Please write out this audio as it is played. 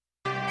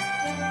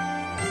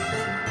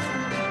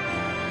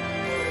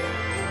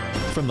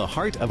From the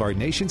heart of our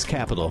nation's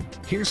capital,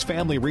 here's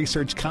Family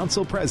Research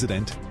Council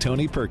President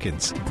Tony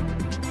Perkins.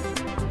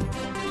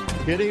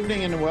 Good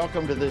evening and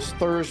welcome to this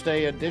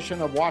Thursday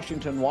edition of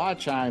Washington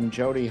Watch. I'm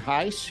Jody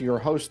Heiss, your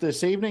host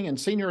this evening and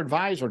senior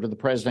advisor to the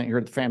president here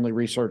at the Family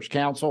Research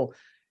Council.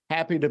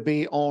 Happy to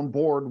be on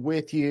board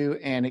with you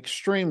and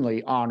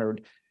extremely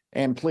honored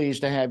and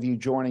pleased to have you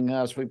joining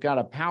us. We've got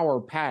a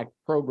power-packed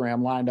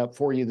program lined up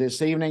for you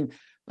this evening.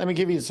 Let me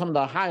give you some of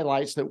the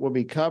highlights that we'll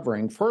be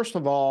covering. First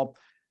of all,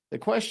 the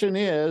question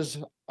is,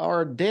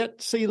 are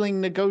debt ceiling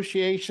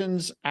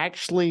negotiations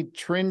actually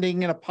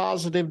trending in a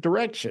positive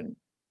direction?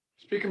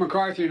 Speaker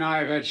McCarthy and I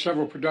have had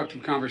several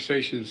productive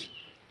conversations,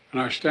 and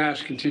our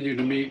staffs continue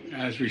to meet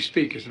as we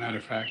speak, as a matter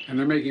of fact, and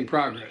they're making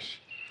progress.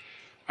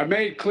 I've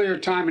made clear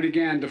time and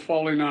again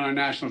defaulting on our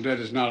national debt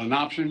is not an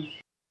option.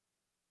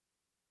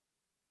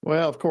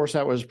 Well, of course,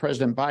 that was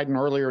President Biden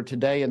earlier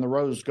today in the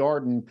Rose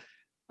Garden.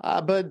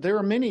 But there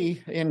are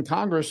many in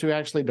Congress who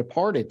actually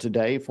departed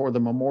today for the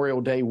Memorial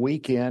Day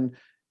weekend,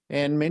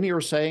 and many are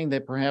saying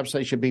that perhaps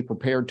they should be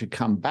prepared to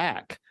come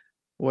back.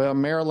 Well,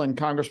 Maryland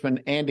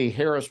Congressman Andy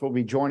Harris will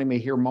be joining me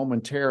here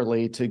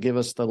momentarily to give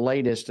us the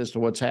latest as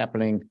to what's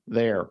happening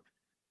there.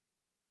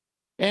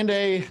 And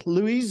a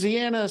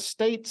Louisiana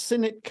State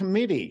Senate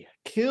committee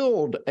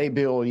killed a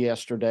bill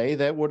yesterday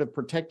that would have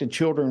protected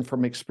children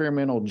from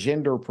experimental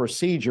gender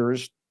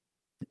procedures,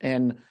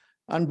 and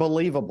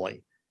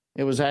unbelievably,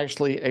 it was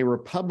actually a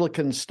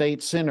Republican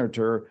state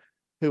senator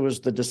who was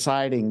the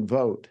deciding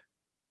vote.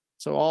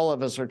 So all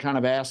of us are kind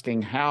of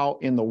asking, how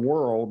in the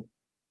world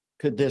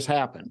could this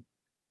happen?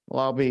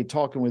 Well, I'll be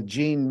talking with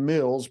Gene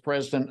Mills,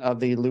 president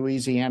of the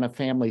Louisiana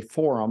Family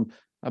Forum,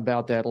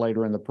 about that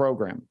later in the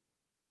program.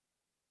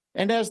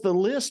 And as the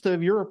list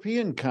of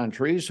European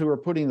countries who are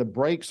putting the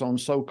brakes on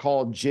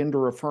so-called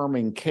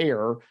gender-affirming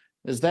care,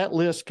 as that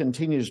list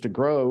continues to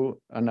grow,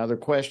 another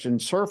question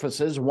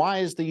surfaces: why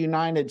is the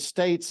United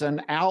States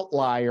an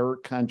outlier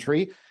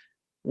country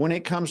when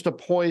it comes to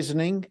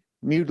poisoning,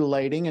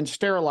 mutilating, and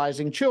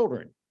sterilizing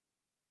children?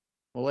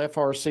 Well,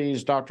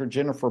 FRC's Dr.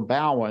 Jennifer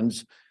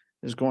Bauwens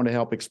is going to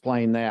help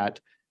explain that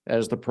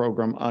as the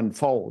program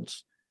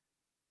unfolds.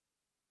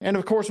 And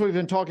of course, we've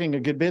been talking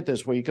a good bit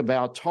this week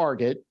about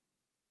Target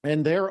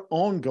and their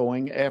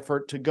ongoing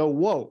effort to go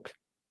woke,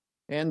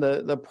 and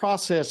the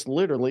process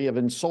literally of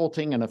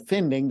insulting and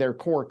offending their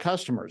core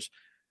customers.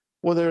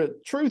 Well, the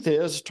truth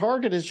is,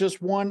 Target is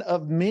just one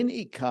of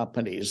many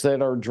companies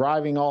that are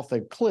driving off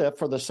the cliff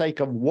for the sake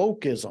of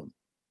wokeism.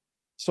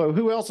 So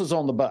who else is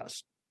on the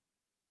bus?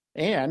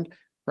 And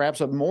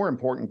perhaps a more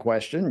important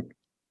question,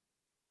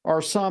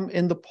 are some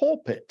in the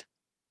pulpit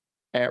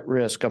at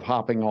risk of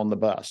hopping on the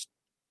bus?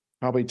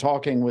 I'll be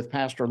talking with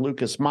Pastor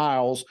Lucas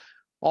Miles,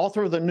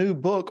 author of the new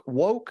book,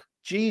 Woke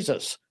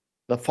Jesus: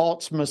 The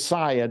False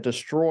Messiah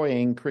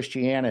Destroying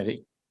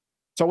Christianity.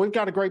 So we've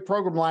got a great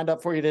program lined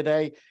up for you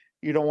today.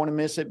 You don't want to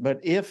miss it. But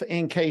if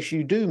in case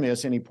you do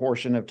miss any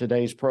portion of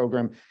today's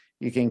program,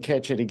 you can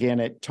catch it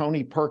again at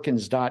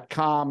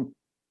tonyperkins.com,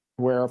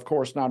 where, of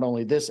course, not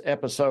only this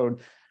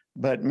episode,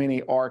 but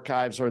many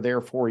archives are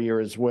there for you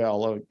as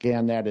well.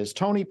 Again, that is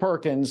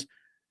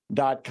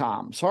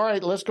tonyperkins.com. So, all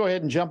right, let's go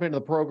ahead and jump into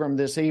the program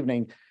this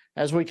evening.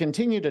 As we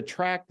continue to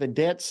track the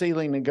debt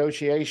ceiling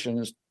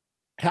negotiations,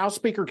 House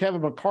Speaker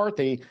Kevin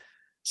McCarthy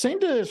seemed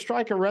to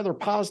strike a rather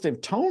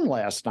positive tone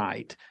last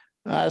night,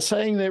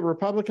 saying that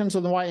Republicans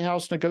and the White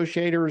House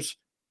negotiators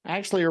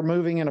actually are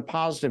moving in a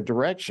positive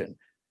direction.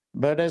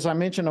 But as I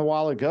mentioned a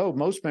while ago,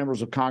 most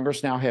members of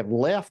Congress now have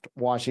left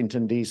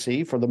Washington,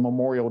 D.C. for the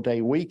Memorial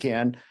Day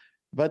weekend,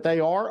 but they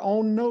are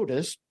on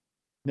notice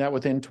that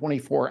within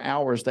 24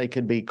 hours they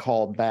could be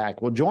called back.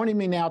 Well, joining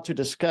me now to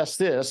discuss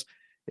this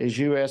is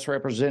U.S.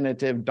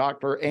 Representative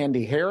Dr.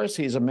 Andy Harris.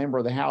 He's a member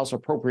of the House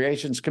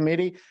Appropriations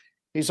Committee.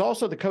 He's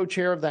also the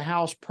co-chair of the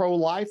House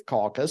Pro-Life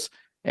Caucus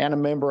and a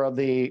member of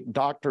the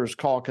Doctors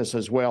Caucus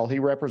as well. He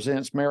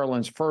represents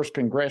Maryland's 1st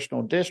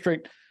Congressional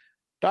District.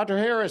 Dr.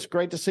 Harris,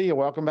 great to see you.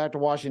 Welcome back to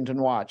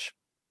Washington Watch.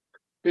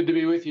 Good to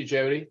be with you,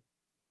 Jody.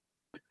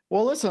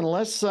 Well, listen,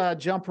 let's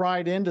jump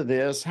right into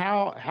this.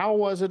 How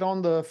was it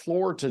on the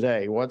floor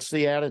today? What's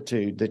the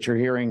attitude that you're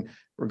hearing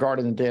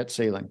regarding the debt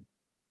ceiling?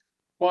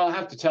 Well, I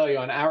have to tell you,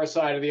 on our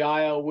side of the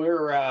aisle,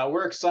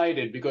 we're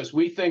excited because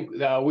we think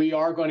we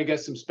are going to get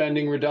some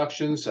spending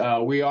reductions.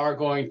 We are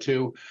going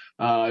to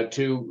show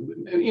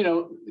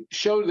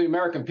the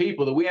American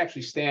people that we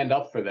actually stand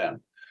up for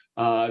them.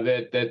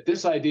 That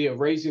this idea of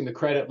raising the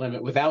credit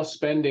limit without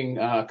spending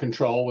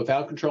control,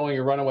 without controlling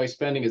your runaway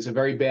spending, is a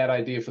very bad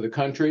idea for the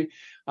country.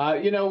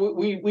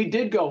 We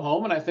did go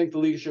home, and I think the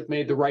leadership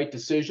made the right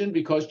decision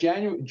because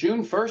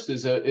June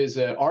 1st is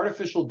an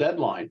artificial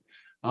deadline.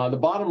 The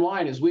bottom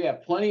line is we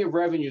have plenty of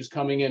revenues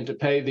coming in to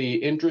pay the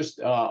interest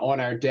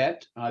on our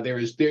debt. There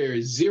is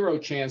zero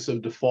chance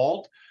of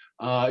default.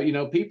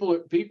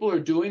 People are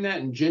doing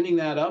that and ginning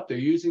that up. They're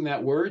using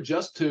that word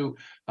just to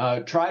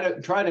try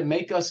to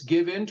make us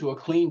give in to a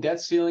clean debt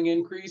ceiling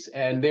increase,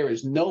 and there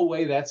is no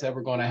way that's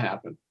ever going to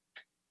happen.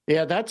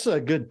 Yeah, that's a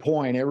good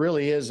point. It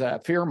really is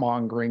fear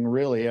mongering,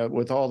 really,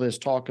 with all this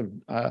talk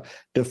of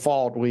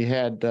default. We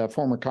had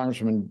former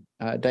Congressman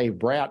Dave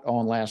Bratt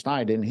on last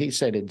night, and he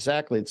said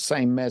exactly the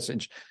same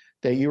message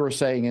that you were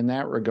saying in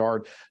that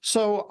regard.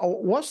 So,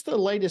 what's the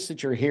latest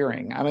that you're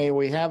hearing? I mean,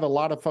 we have a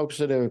lot of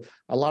folks a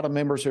lot of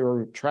members who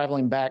are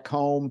traveling back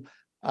home.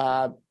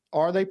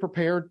 Are they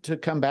prepared to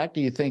come back?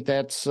 Do you think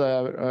that's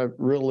a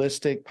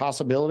realistic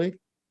possibility?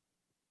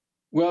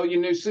 Well,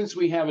 since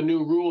we have a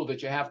new rule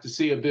that you have to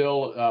see a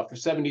bill for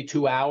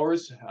 72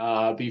 hours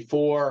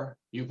before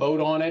you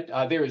vote on it,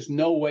 there is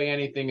no way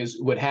anything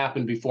would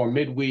happen before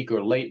midweek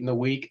or late in the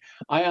week.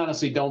 I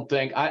honestly don't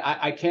think,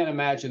 I can't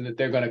imagine that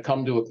they're going to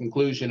come to a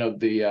conclusion of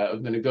the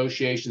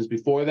negotiations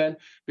before then,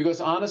 because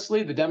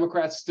honestly, the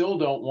Democrats still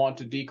don't want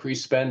to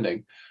decrease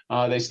spending.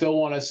 They still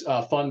want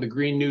to fund the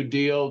Green New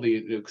Deal,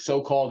 the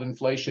so-called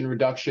Inflation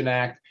Reduction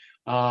Act.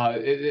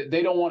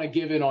 They don't want to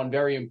give in on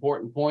very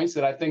important points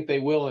that I think they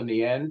will in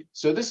the end.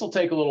 So this will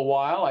take a little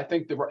while. I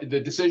think the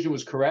decision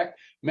was correct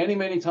many,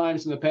 many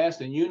times in the past.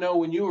 And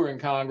when you were in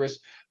Congress,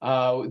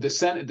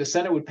 the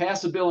Senate would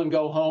pass a bill and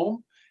go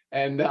home.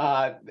 And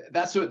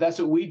that's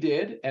what we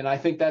did. And I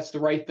think that's the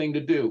right thing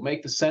to do.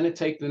 Make the Senate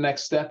take the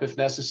next step if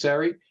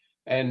necessary.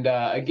 And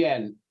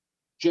again,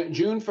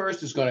 June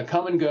 1st is going to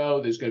come and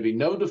go. There's going to be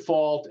no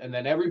default. And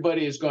then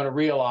everybody is going to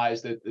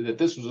realize that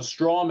this was a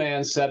straw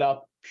man set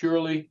up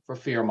purely for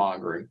fear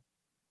mongering.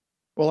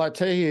 Well, I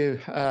tell you,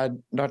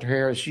 Dr.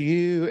 Harris,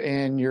 you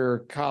and your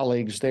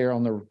colleagues there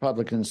on the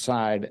Republican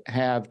side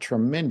have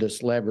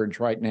tremendous leverage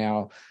right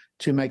now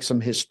to make some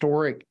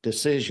historic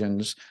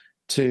decisions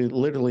to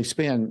literally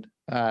spend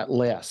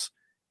less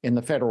in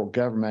the federal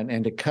government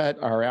and to cut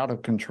our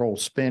out-of-control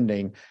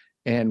spending.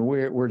 And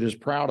we're just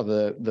proud of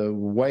the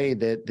way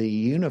that the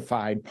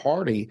unified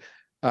party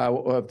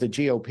of the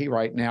GOP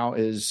right now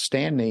is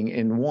standing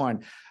in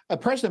one.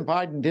 President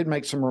Biden did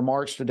make some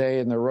remarks today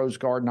in the Rose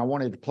Garden. I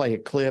wanted to play a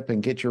clip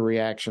and get your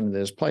reaction to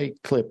this. Play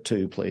clip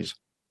 2, please.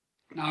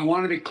 Now, I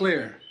want to be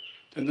clear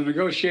that the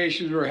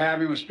negotiations we're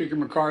having with Speaker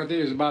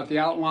McCarthy is about the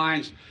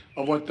outlines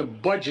of what the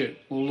budget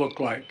will look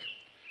like,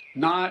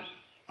 not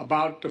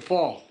about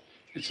default.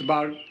 It's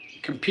about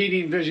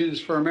competing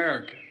visions for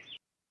America.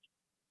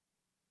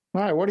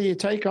 All right, what do you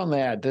take on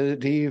that? Do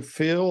you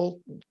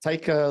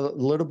take a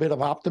little bit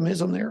of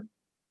optimism there?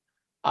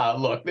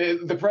 Look,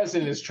 the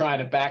president is trying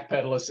to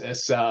backpedal us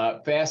as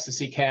fast as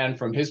he can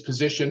from his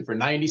position for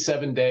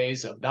 97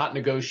 days of not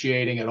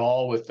negotiating at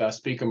all with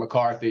Speaker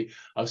McCarthy,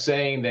 of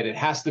saying that it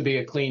has to be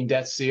a clean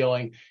debt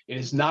ceiling. It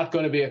is not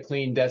going to be a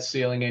clean debt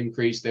ceiling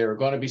increase. There are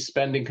going to be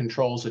spending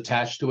controls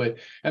attached to it.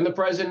 And the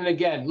president,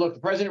 again, look, the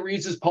president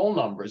reads his poll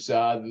numbers.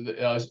 A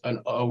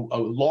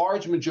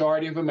large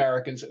majority of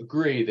Americans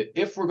agree that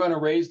if we're going to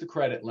raise the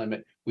credit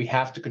limit, we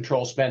have to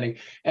control spending.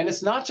 And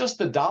it's not just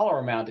the dollar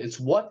amount, it's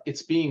what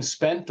it's being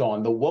spent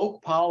on. The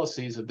woke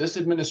policies of this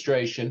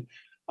administration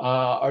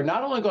are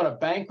not only going to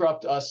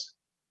bankrupt us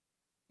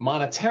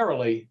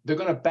monetarily, they're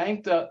going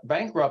to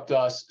bankrupt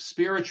us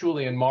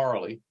spiritually and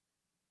morally.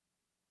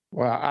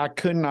 Well, I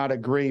could not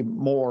agree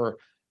more,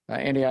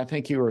 Andy. I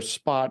think you were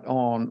spot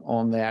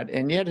on that.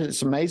 And yet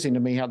it's amazing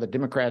to me how the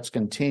Democrats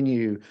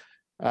continue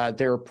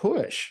their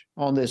push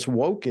on this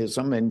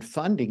wokeism and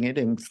funding it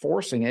and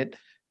forcing it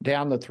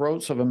down the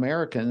throats of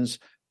Americans.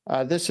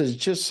 This is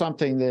just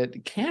something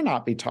that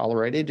cannot be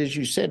tolerated. As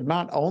you said,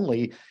 not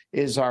only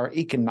is our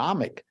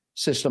economic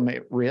system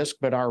at risk,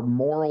 but our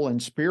moral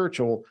and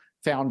spiritual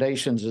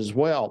foundations as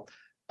well.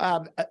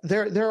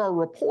 There are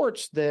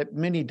reports that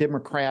many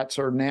Democrats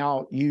are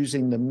now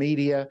using the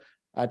media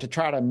to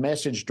try to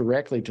message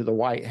directly to the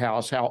White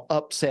House how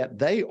upset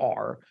they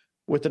are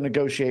with the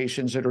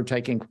negotiations that are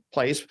taking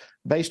place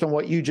based on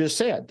what you just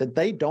said, that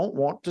they don't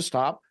want to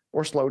stop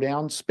or slow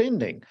down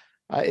spending.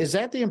 Is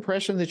that the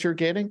impression that you're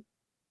getting?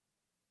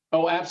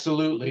 Oh,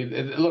 absolutely.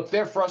 Look,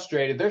 they're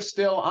frustrated. They're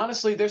still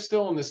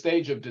in the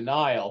stage of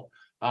denial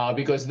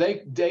because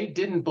they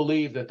didn't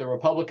believe that the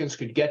Republicans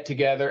could get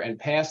together and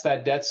pass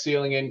that debt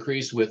ceiling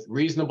increase with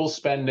reasonable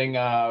spending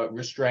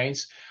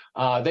restraints.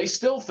 They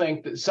still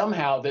think that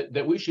somehow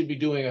that we should be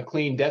doing a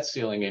clean debt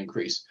ceiling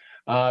increase.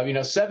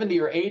 70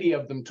 or 80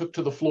 of them took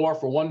to the floor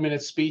for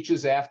 1-minute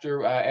speeches after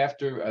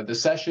the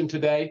session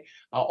today,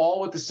 all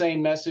with the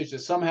same message that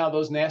somehow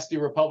those nasty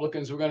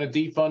Republicans were going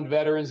to defund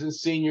veterans and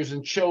seniors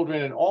and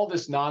children and all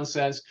this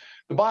nonsense.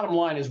 The bottom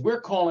line is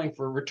we're calling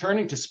for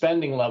returning to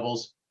spending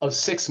levels of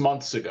 6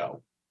 months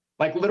ago,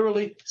 like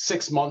literally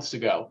 6 months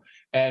ago.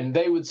 And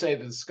they would say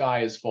that the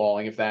sky is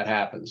falling if that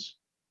happens.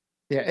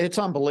 Yeah, it's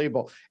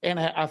unbelievable. And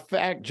in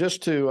fact,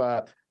 just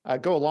to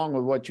go along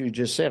with what you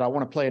just said, I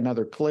want to play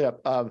another clip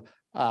of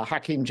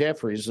Hakeem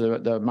Jeffries,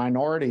 the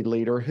minority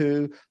leader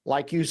who,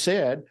 like you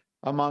said,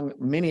 among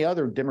many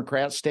other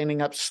Democrats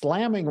standing up,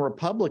 slamming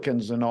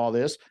Republicans and all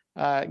this.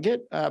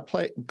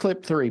 Play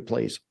clip 3,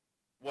 please.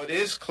 What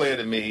is clear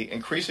to me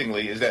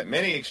increasingly is that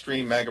many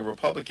extreme MAGA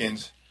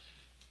Republicans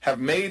have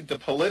made the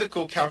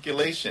political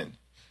calculation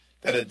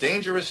that a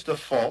dangerous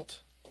default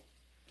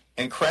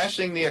and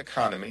crashing the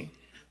economy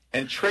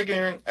and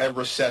triggering a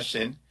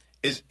recession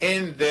is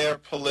in their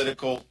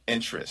political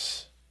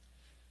interests.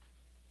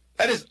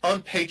 That is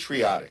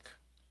unpatriotic.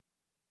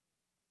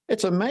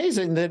 It's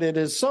amazing that it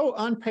is so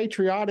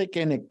unpatriotic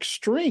and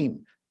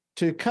extreme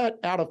to cut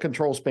out of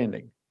control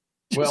spending.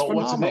 Well,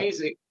 what's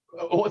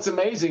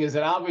amazing is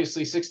that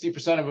obviously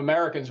 60% of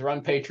Americans are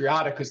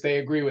unpatriotic because they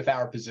agree with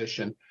our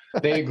position.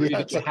 They agree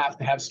that you have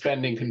to have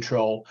spending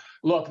control.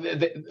 Look,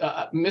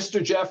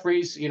 Mr.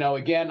 Jeffries,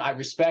 again, I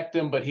respect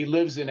him, but he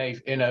lives in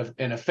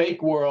a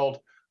fake world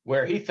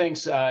where he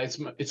thinks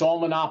it's all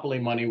monopoly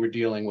money we're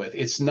dealing with.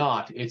 It's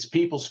not. It's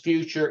people's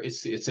future.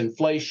 It's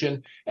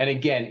inflation. And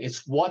again,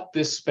 it's what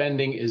this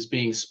spending is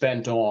being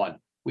spent on.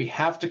 We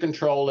have to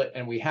control it,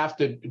 and we have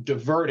to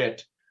divert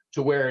it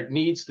to where it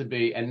needs to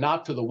be and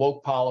not to the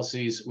woke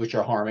policies which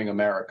are harming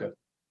America.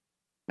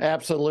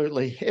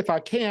 Absolutely. If I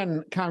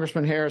can,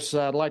 Congressman Harris,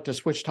 I'd like to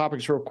switch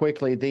topics real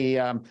quickly.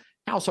 The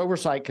House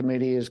Oversight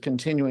Committee is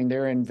continuing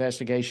their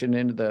investigation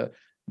into the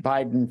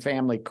Biden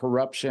family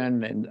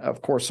corruption. And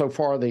of course, so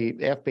far, the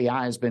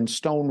FBI has been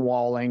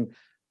stonewalling.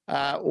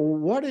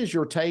 What is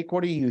your take?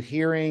 What are you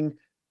hearing?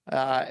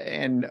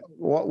 And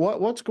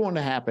what's going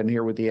to happen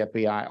here with the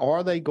FBI?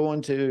 Are they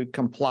going to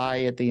comply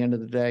at the end of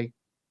the day?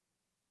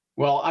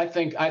 Well, I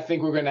think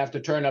we're going to have to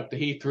turn up the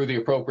heat through the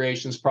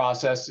appropriations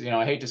process.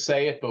 I hate to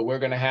say it, but we're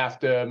going to have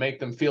to make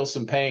them feel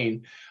some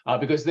pain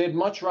because they'd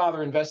much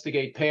rather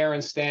investigate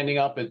parents standing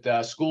up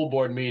at school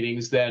board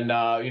meetings than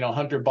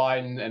Hunter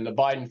Biden and the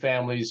Biden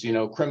family's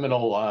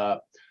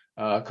criminal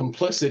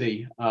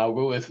complicity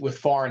with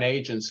foreign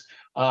agents.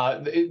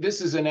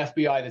 This is an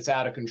FBI that's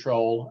out of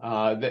control.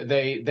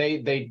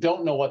 They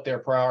don't know what their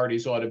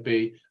priorities ought to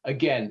be.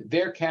 Again,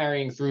 they're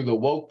carrying through the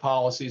woke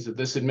policies of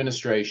this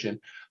administration.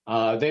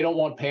 They don't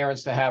want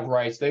parents to have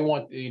rights. They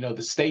want,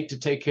 the state to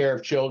take care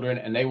of children.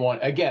 And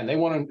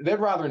they'd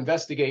rather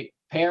investigate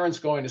parents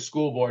going to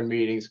school board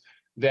meetings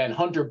than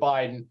Hunter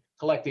Biden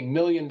collecting $1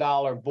 million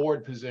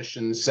board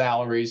position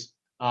salaries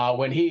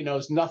when he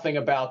knows nothing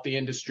about the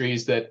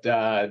industries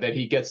that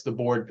he gets the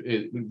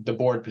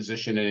board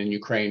position in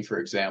Ukraine, for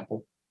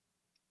example.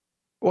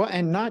 Well,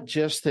 and not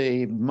just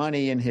the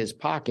money in his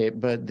pocket,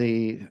 but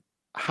the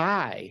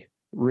high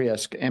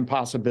risk and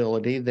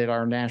possibility that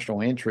our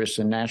national interests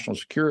and national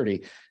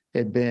security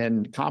had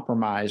been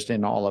compromised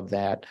in all of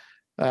that.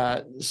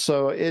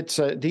 So it's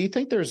do you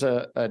think there's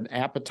an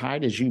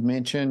appetite, as you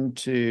mentioned,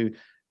 to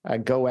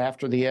go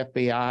after the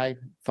FBI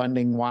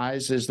funding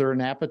wise? Is there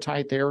an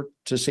appetite there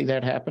to see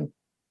that happen?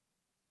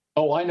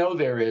 Oh, I know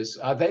there is.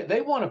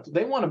 They want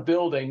to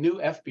build a new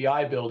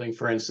FBI building,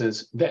 for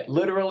instance, that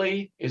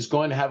literally is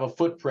going to have a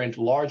footprint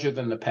larger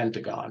than the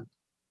Pentagon.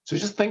 So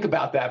just think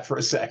about that for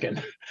a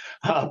second,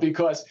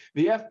 because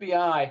the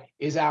FBI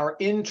is our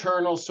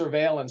internal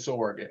surveillance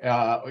organ.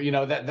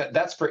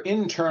 That's for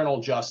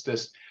internal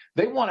justice.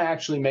 They want to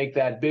actually make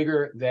that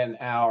bigger than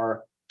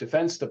our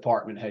Defense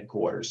Department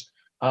headquarters.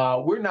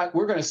 We're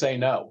going to say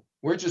no.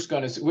 We're just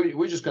going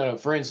to,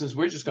 for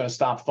instance,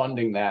 stop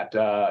funding that.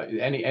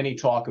 Any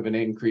talk of an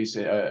increase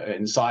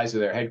in size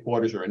of their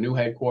headquarters or a new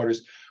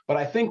headquarters. But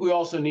I think we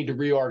also need to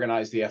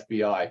reorganize the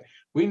FBI.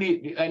 We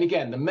need, and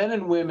again, the men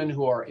and women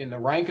who are in the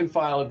rank and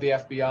file of the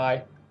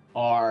FBI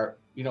are,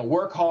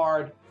 work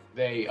hard.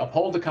 They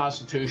uphold the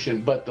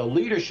Constitution, but the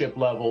leadership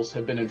levels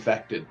have been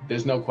infected.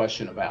 There's no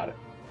question about it.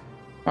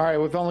 All right,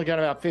 we've only got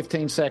about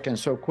 15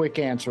 seconds, so quick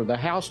answer. The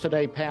House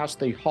today passed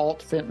the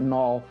HALT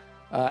Fentanyl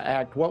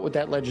Act. What would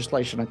that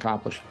legislation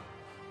accomplish?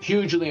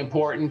 Hugely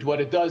important.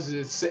 What it does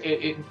is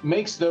it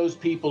makes those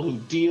people who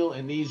deal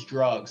in these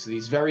drugs,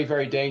 these very,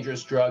 very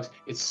dangerous drugs,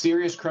 it's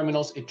serious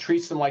criminals. It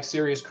treats them like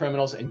serious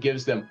criminals and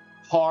gives them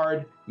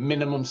hard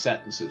minimum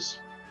sentences.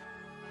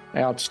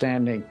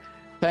 Outstanding.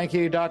 Thank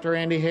you, Dr.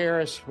 Andy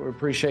Harris. We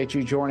appreciate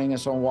you joining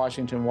us on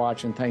Washington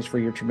Watch, and thanks for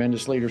your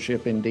tremendous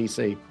leadership in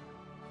D.C.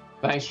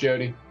 Thanks,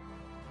 Jody.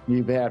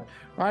 You bet.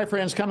 All right,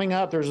 friends, coming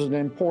up, there's an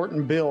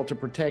important bill to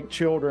protect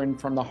children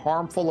from the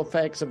harmful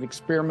effects of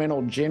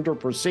experimental gender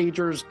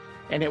procedures,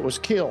 and it was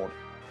killed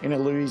in a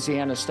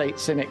Louisiana State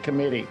Senate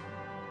committee.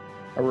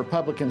 A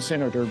Republican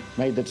senator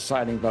made the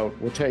deciding vote.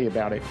 We'll tell you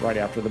about it right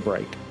after the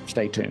break.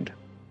 Stay tuned.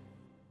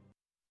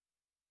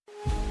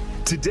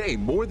 Today,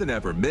 more than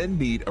ever, men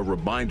need a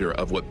reminder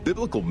of what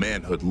biblical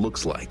manhood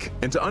looks like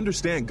and to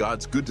understand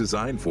God's good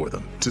design for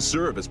them, to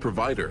serve as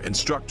provider,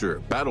 instructor,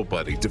 battle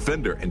buddy,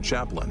 defender, and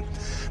chaplain.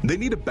 They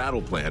need a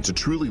battle plan to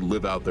truly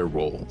live out their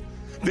role.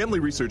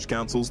 Family Research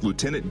Council's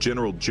Lieutenant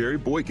General Jerry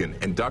Boykin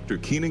and Dr.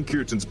 Keenan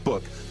Kierton's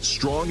book,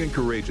 Strong and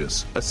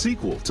Courageous, a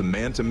sequel to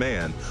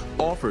Man,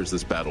 offers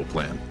this battle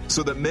plan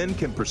so that men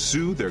can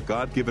pursue their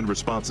God-given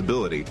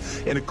responsibility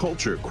in a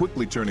culture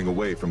quickly turning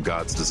away from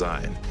God's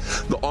design.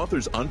 The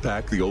authors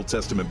unpack the Old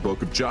Testament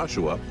book of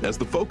Joshua as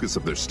the focus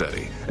of their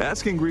study,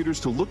 asking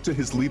readers to look to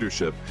his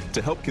leadership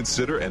to help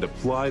consider and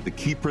apply the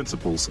key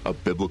principles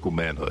of biblical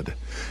manhood.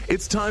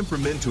 It's time for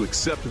men to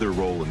accept their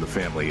role in the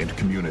family and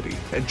community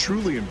and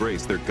truly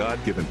embrace their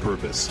God-given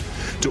purpose.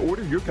 To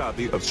order your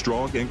copy of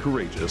Strong and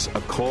Courageous,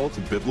 A Call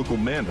to Biblical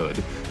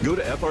Manhood, go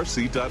to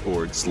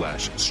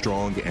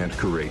frc.org/strong and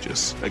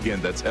courageous. Again,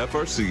 that's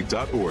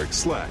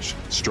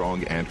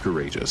frc.org/strong and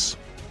courageous.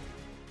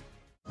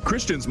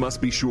 Christians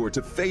must be sure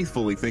to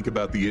faithfully think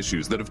about the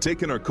issues that have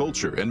taken our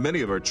culture and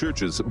many of our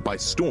churches by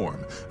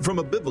storm from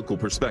a biblical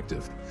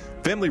perspective.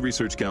 Family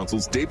Research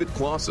Council's David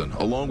Clausen,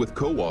 along with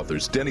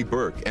co-authors Denny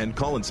Burke and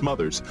Colin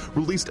Smothers,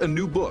 released a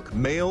new book,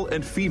 Male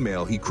and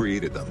Female, He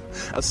Created Them,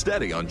 a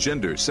study on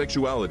gender,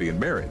 sexuality, and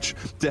marriage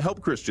to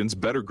help Christians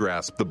better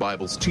grasp the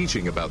Bible's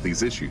teaching about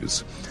these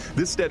issues.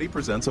 This study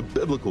presents a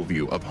biblical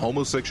view of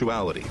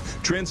homosexuality,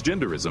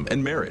 transgenderism,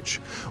 and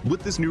marriage.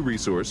 With this new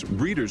resource,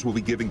 readers will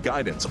be given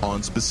guidance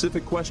on specific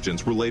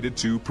questions related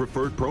to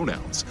preferred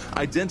pronouns,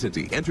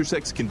 identity,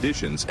 intersex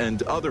conditions,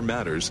 and other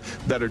matters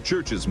that our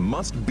churches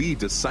must be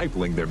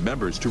discipling their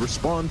members to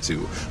respond to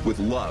with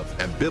love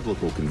and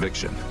biblical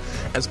conviction.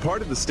 As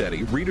part of the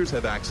study, readers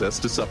have access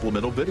to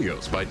supplemental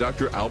videos by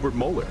Dr. Albert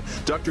Mohler,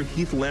 Dr.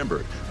 Heath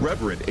Lambert,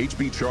 Reverend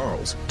H.B.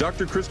 Charles,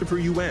 Dr. Christopher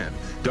Yuan,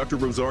 Dr.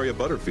 Rosaria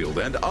Butterfield,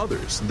 and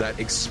others that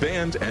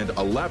expand and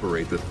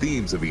elaborate the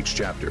themes of each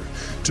chapter.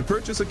 To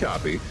purchase a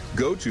copy,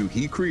 go to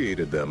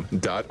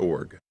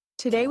HeCreatedThem.org.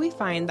 Today we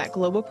find that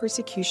global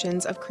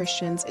persecutions of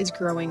Christians is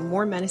growing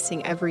more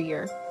menacing every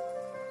year.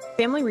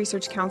 Family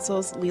Research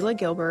Council's Leila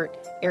Gilbert,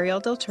 Ariel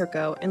Del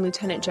Turco, and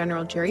Lieutenant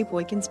General Jerry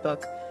Boykin's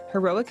book,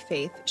 Heroic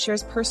Faith,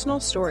 shares personal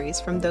stories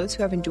from those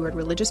who have endured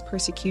religious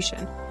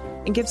persecution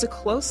and gives a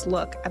close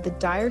look at the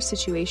dire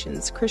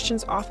situations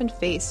Christians often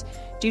face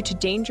due to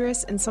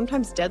dangerous and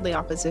sometimes deadly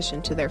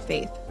opposition to their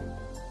faith.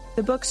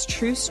 The book's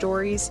true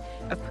stories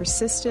of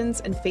persistence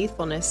and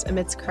faithfulness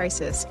amidst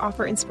crisis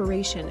offer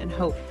inspiration and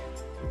hope.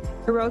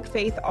 Heroic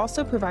Faith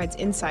also provides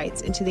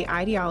insights into the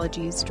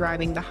ideologies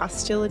driving the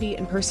hostility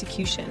and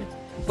persecution,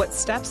 what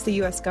steps the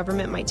U.S.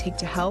 government might take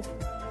to help,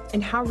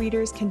 and how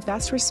readers can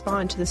best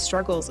respond to the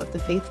struggles of the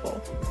faithful.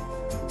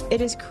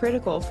 It is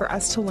critical for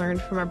us to learn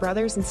from our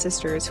brothers and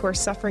sisters who are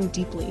suffering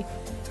deeply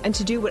and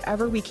to do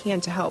whatever we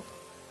can to help.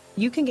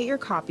 You can get your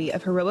copy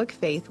of Heroic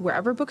Faith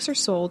wherever books are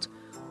sold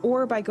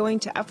or by going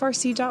to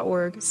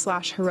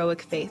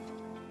frc.org/heroicfaith.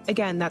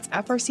 Again, that's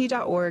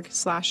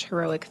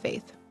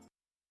frc.org/heroicfaith.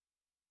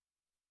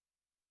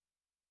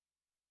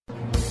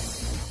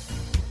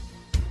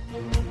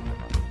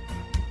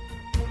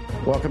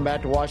 Welcome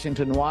back to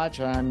Washington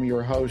Watch. I'm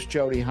your host,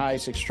 Jody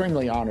Heiss.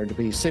 Extremely honored to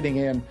be sitting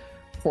in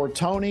for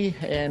Tony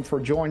and for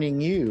joining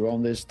you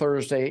on this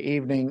Thursday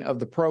evening of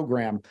the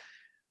program.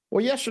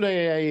 Well,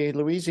 yesterday, a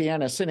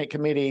Louisiana Senate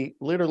committee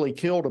literally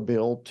killed a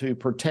bill to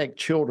protect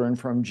children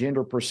from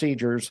gender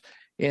procedures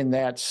in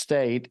that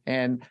state.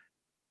 And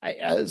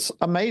it's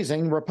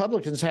amazing.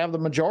 Republicans have the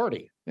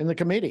majority in the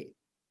committee.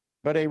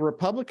 But a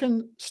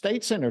Republican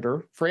state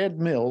senator, Fred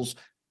Mills,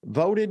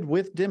 voted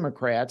with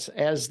Democrats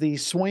as the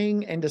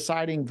swing and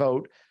deciding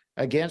vote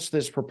against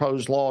this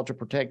proposed law to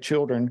protect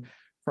children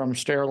from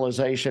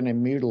sterilization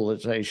and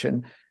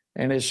mutilation.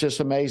 And it's just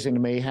amazing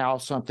to me how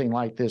something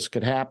like this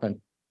could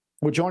happen.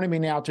 Well, joining me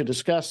now to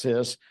discuss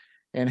this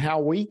and how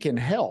we can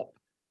help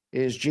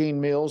is Gene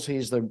Mills.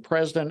 He's the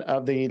president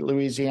of the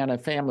Louisiana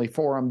Family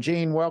Forum.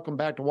 Gene, welcome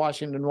back to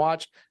Washington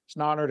Watch. It's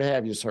an honor to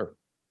have you, sir.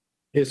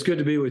 It's good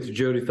to be with you,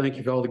 Jody. Thank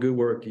you for all the good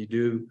work you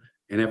do,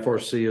 and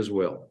FRC as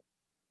well.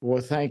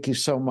 Well, thank you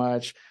so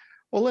much.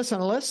 Well, listen,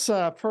 let's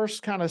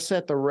first kind of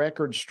set the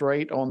record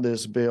straight on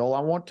this bill. I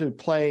want to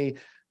play,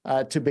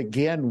 to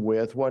begin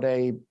with, what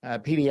a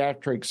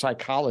pediatric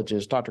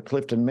psychologist, Dr.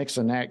 Clifton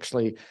Mixon,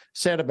 actually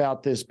said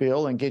about this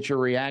bill and get your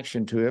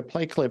reaction to it.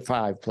 Play clip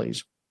 5,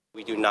 please.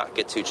 We do not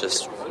get to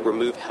just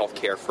remove health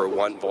care for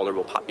one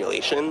vulnerable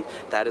population.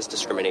 That is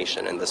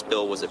discrimination, and this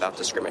bill was about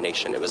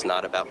discrimination. It was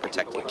not about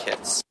protecting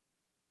kids.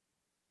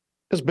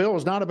 This bill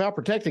is not about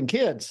protecting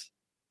kids,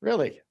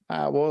 really.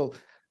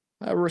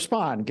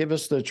 Respond. Give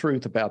us the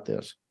truth about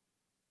this.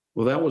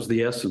 Well, that was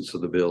the essence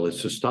of the bill,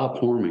 is to stop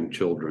harming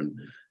children.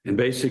 And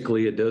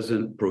basically, it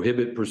doesn't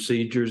prohibit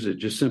procedures. It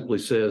just simply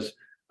says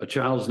a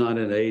child's not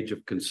at an age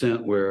of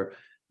consent where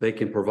they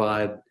can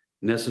provide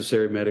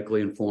necessary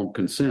medically informed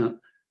consent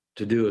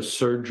to do a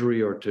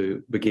surgery or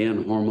to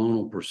begin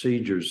hormonal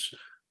procedures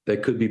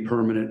that could be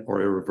permanent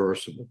or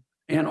irreversible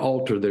and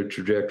alter their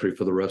trajectory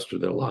for the rest of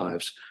their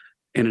lives.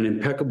 And an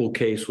impeccable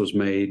case was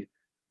made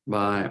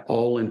by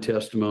all in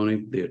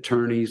testimony, the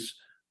attorneys.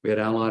 We had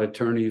allied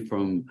attorney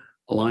from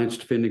Alliance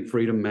Defending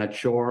Freedom, Matt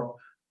Sharp.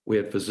 We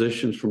had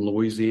physicians from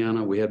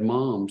Louisiana. We had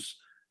moms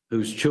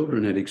whose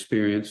children had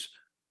experienced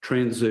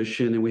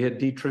transition, and we had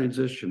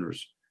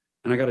detransitioners.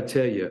 And I got to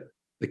tell you,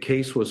 the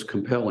case was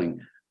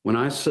compelling. When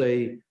I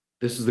say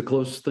this is the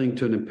closest thing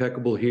to an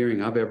impeccable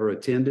hearing I've ever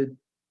attended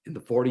in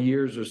the 40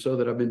 years or so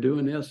that I've been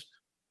doing this,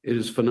 it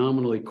is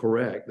phenomenally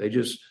correct. They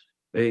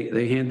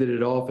handed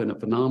it off in a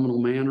phenomenal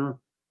manner.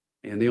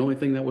 And the only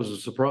thing that was a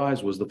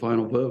surprise was the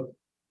final vote.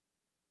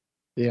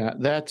 Yeah,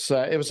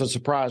 it was a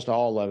surprise to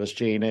all of us,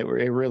 Gene. It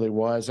really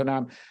was. And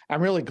I'm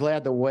really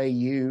glad the way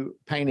you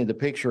painted the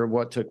picture of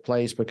what took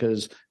place,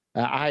 because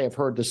I have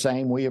heard the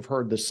same. We have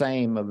heard the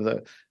same of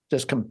the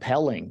just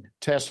compelling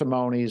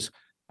testimonies,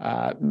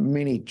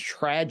 many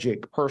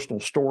tragic personal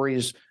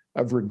stories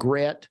of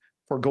regret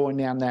for going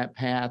down that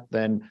path,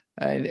 and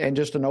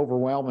just an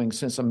overwhelming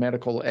sense of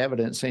medical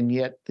evidence. And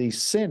yet the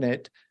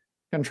Senate,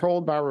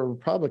 controlled by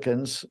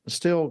Republicans,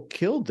 still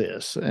killed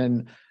this.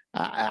 And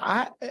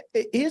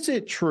is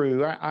it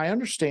true? I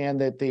understand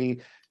that the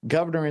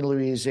governor in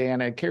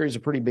Louisiana carries a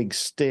pretty big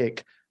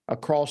stick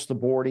across the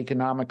board,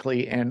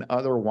 economically and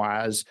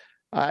otherwise.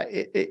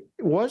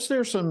 Was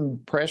there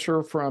some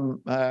pressure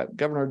from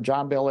Governor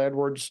John Bel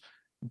Edwards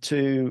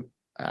to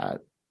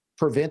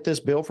prevent this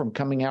bill from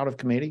coming out of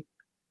committee?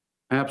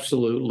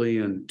 Absolutely.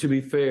 And to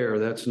be fair,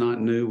 that's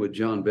not new with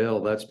John Bell.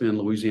 That's been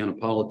Louisiana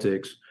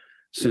politics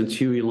since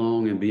Huey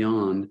Long and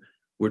beyond.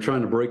 We're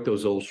trying to break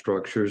those old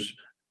structures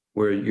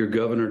where your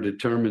governor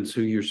determines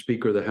who your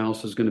Speaker of the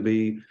House is going to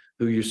be,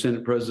 who your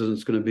Senate President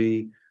is going to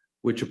be,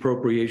 which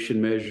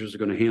appropriation measures are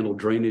going to handle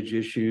drainage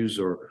issues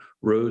or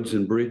roads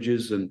and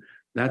bridges. And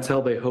that's how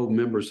they hold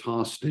members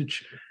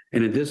hostage.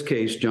 And in this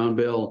case, John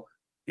Bell,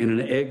 in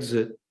an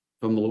exit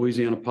from the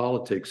Louisiana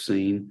politics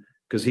scene,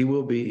 because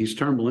he's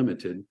term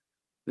limited,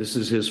 this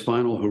is his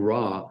final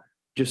hurrah,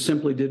 just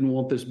simply didn't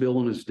want this bill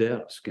on his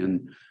desk.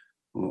 And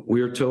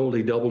we are told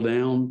he doubled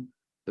down.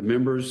 The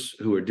members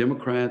who are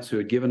Democrats who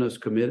had given us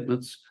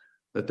commitments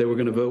that they were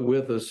going to vote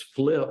with us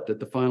flipped at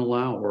the final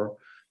hour.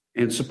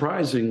 And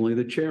surprisingly,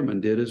 the chairman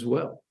did as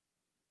well.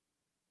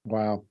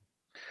 Wow.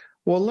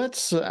 Well,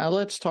 let's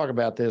talk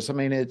about this. I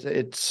mean,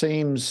 it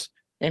seems,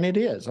 and it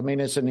is, I mean,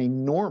 it's an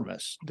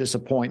enormous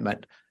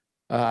disappointment.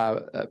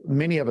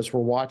 Many of us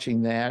were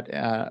watching that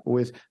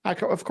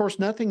of course,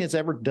 nothing is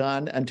ever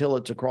done until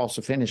it's across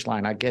the finish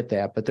line. I get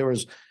that, but there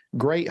was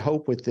great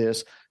hope with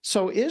this.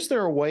 So is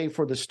there a way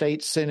for the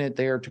state Senate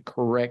there to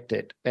correct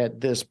it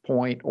at this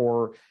point,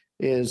 or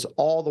is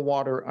all the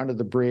water under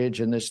the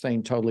bridge and this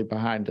thing totally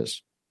behind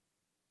us?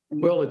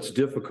 Well, it's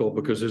difficult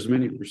because there's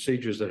many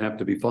procedures that have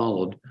to be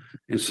followed,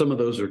 and some of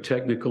those are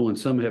technical and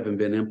some haven't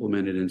been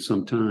implemented in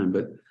some time.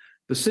 But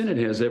the Senate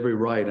has every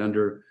right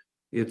under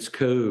its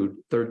code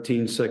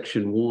 13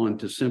 section 1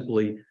 to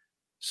simply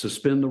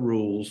suspend the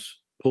rules,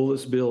 pull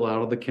this bill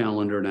out of the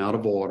calendar and out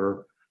of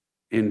order,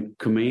 and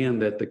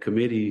command that the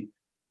committee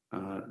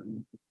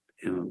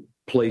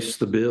place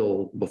the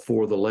bill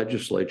before the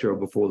legislature or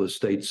before the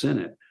state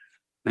Senate.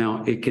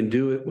 Now, it can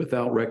do it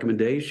without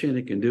recommendation.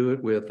 It can do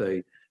it with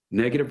a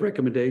negative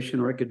recommendation,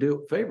 or it could do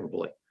it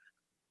favorably.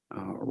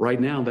 Right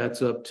now,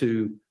 that's up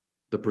to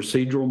the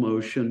procedural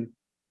motion.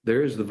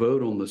 There is the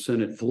vote on the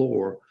Senate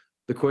floor.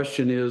 The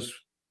question is,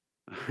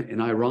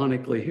 and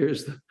ironically,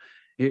 here's the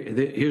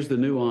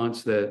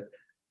nuance that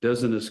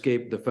doesn't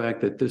escape the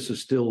fact that this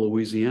is still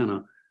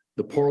Louisiana.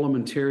 The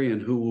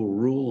parliamentarian who will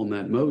rule on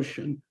that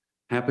motion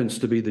happens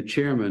to be the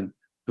chairman,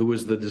 who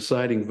was the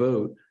deciding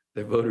vote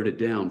that voted it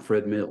down,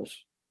 Fred Mills.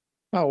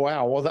 Oh,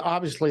 wow. Well,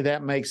 obviously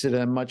that makes it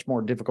a much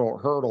more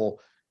difficult hurdle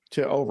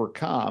to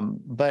overcome.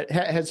 But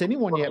has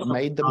anyone yet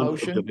made the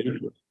motion?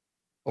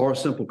 Or a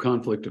simple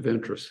conflict of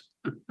interest.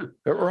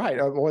 Right.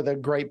 Well, the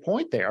great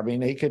point there. I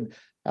mean,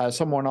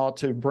 someone ought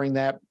to bring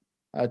that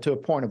to a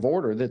point of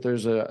order, that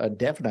there's a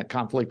definite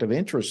conflict of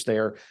interest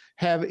there.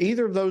 Have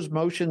either of those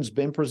motions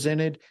been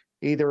presented,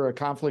 either a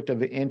conflict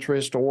of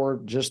interest or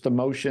just the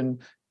motion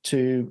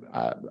to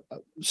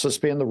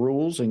suspend the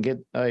rules and get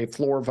a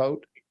floor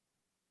vote?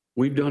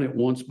 We've done it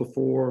once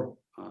before,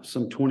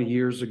 some 20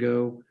 years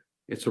ago.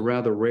 It's a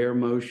rather rare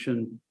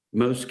motion.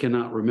 Most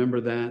cannot remember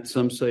that.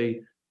 Some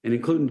say, and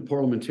including the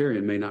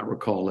parliamentarian, may not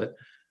recall it.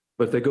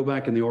 But if they go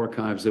back in the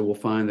archives, they will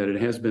find that it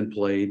has been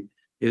played.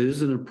 It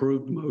is an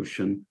approved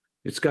motion.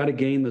 It's got to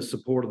gain the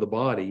support of the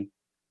body,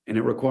 and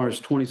it requires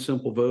 20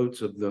 simple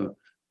votes of the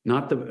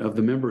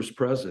members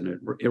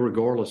present,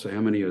 irregardless of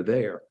how many are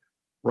there.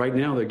 Right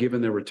now, they're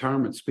giving their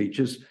retirement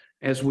speeches.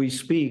 As we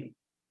speak,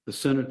 the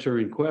senator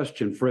in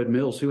question, Fred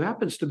Mills, who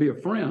happens to be a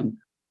friend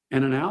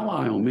and an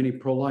ally on many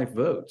pro-life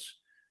votes,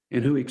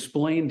 and who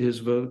explained his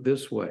vote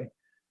this way.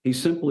 He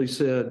simply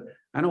said,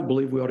 I don't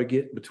believe we ought to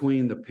get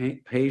between the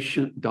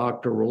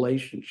patient-doctor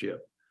relationship.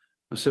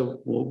 I said,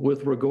 well,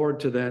 with regard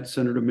to that,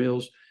 Senator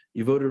Mills,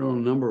 you voted on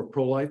a number of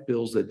pro-life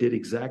bills that did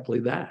exactly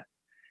that.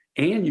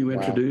 And you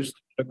introduced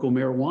the medical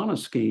marijuana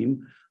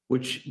scheme,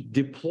 which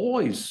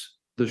deploys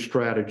the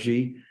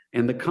strategy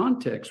and the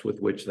context with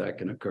which that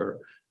can occur.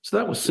 So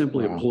that was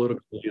simply a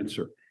political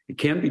answer. It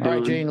can be done. All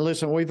right, Gene,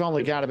 listen, we've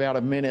only got about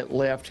a minute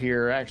left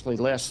here, actually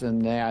less than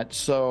that.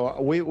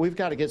 So we've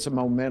got to get some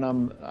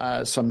momentum,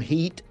 some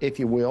heat, if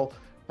you will,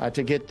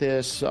 to get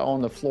this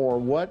on the floor.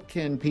 What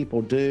can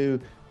people do?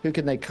 Who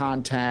can they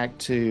contact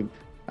to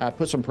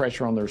put some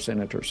pressure on their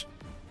senators?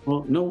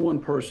 Well, no one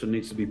person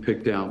needs to be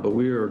picked out, but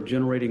we are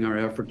generating our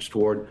efforts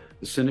toward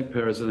the Senate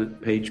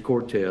President, Paige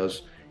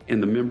Cortez,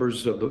 and the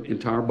members of the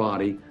entire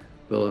body,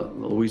 the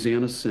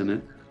Louisiana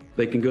Senate.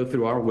 They can go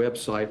through our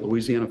website,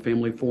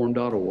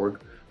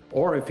 louisianafamilyforum.org,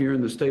 or if you're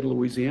in the state of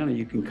Louisiana,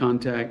 you can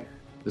contact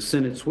the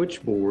Senate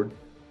switchboard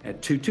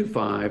at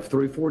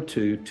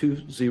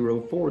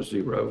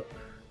 225-342-2040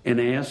 and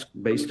ask,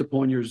 based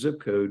upon your zip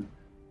code,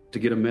 to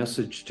get a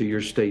message to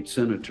your state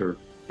senator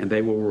and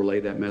they will relay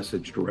that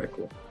message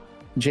directly.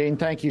 Gene,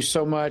 thank you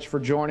so much for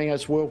joining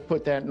us. We'll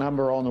put that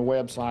number on the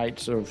website,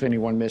 so if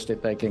anyone missed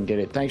it, they can get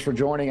it. Thanks for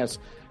joining us.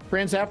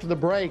 Friends, after the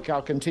break,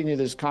 I'll continue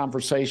this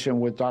conversation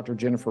with Dr.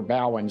 Jennifer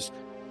Bauwens.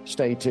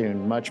 Stay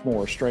tuned. Much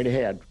more straight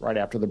ahead right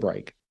after the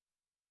break.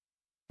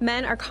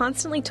 Men are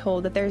constantly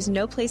told that there is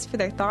no place for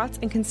their thoughts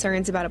and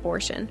concerns about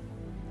abortion.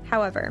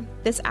 However,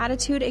 this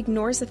attitude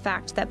ignores the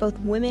fact that both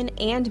women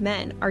and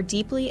men are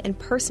deeply and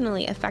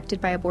personally affected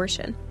by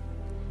abortion.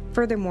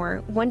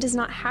 Furthermore, one does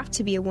not have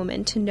to be a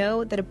woman to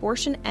know that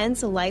abortion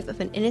ends the life of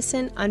an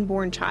innocent,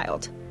 unborn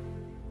child.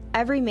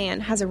 Every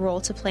man has a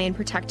role to play in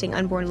protecting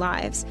unborn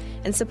lives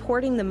and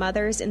supporting the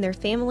mothers in their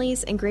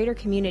families and greater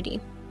community,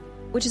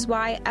 which is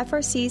why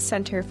FRC's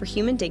Center for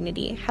Human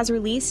Dignity has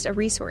released a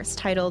resource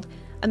titled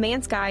A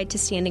Man's Guide to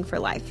Standing for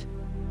Life.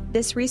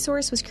 This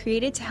resource was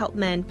created to help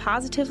men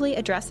positively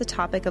address the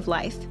topic of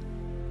life.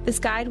 This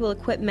guide will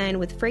equip men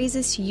with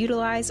phrases to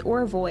utilize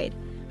or avoid,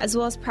 as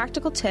well as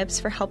practical tips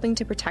for helping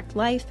to protect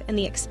life and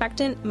the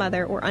expectant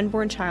mother or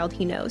unborn child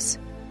he knows.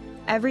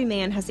 Every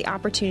man has the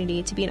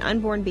opportunity to be an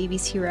unborn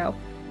baby's hero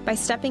by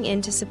stepping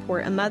in to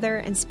support a mother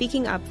and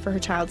speaking up for her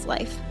child's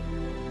life.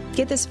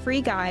 Get this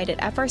free guide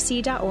at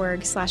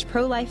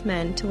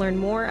frc.org/prolifemen to learn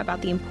more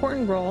about the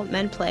important role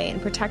men play in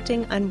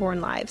protecting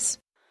unborn lives.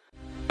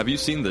 Have you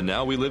seen the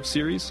Now We Live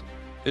series?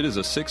 It is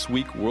a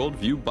 6-week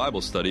worldview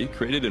Bible study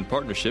created in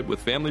partnership with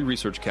Family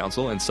Research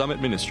Council and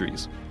Summit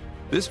Ministries.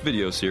 This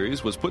video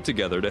series was put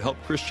together to help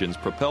Christians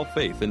propel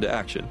faith into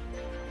action.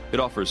 It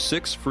offers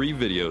 6 free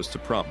videos to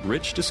prompt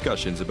rich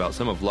discussions about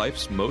some of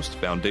life's most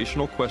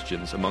foundational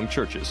questions among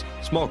churches,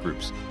 small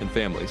groups, and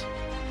families.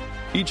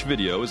 Each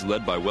video is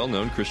led by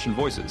well-known Christian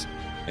voices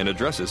and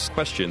addresses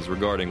questions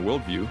regarding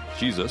worldview,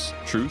 Jesus,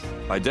 truth,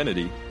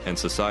 identity, and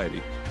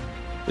society.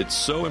 It's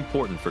so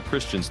important for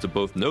Christians to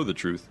both know the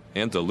truth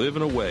and to live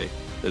in a way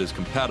that is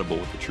compatible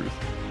with the truth.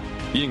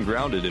 Being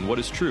grounded in what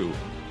is true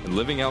and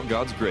living out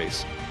God's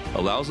grace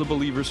allows a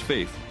believer's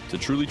faith to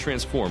truly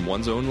transform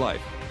one's own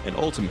life and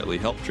ultimately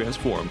help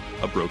transform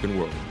a broken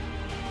world.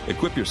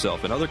 Equip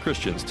yourself and other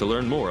Christians to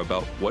learn more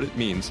about what it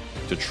means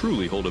to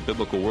truly hold a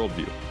biblical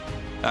worldview.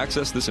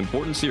 Access this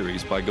important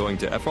series by going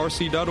to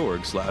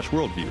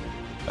frc.org/worldview.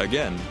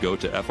 Again, go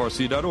to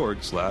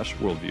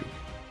frc.org/worldview.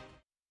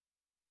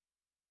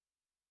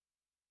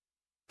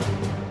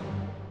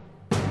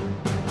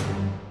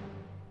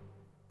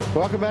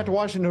 Welcome back to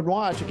Washington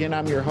Watch. Again,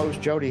 I'm your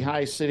host, Jody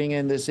Heiss, sitting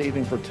in this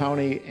evening for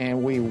Tony,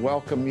 and we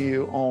welcome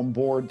you on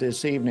board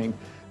this evening.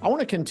 I want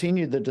to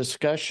continue the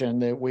discussion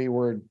that we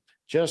were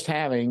just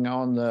having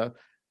on the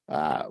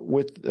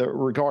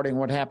regarding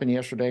what happened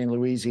yesterday in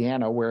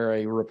Louisiana, where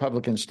a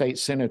Republican state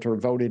senator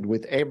voted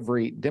with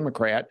every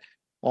Democrat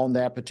on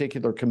that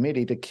particular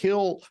committee to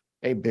kill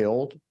a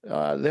bill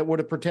that would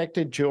have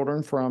protected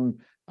children from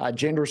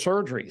gender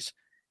surgeries.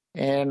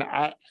 And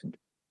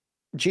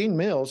Gene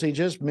Mills, he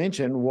just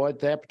mentioned what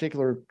that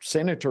particular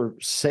senator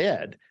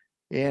said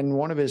in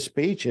one of his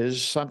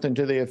speeches, something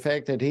to the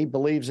effect that he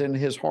believes in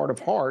his heart of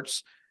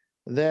hearts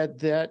that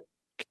that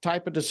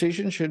type of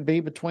decision should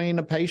be between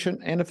a patient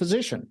and a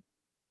physician.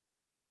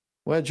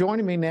 Well,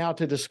 joining me now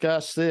to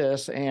discuss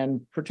this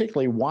and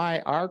particularly why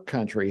our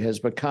country has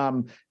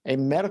become a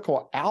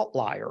medical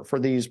outlier for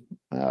these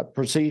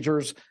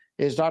procedures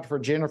is Dr.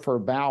 Jennifer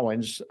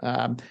Bauwens.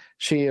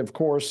 She, of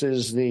course,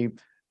 is the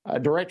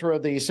director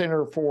of the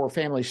Center for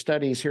Family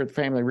Studies here at the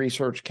Family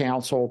Research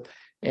Council,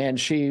 and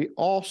she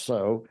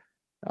also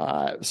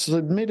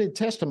submitted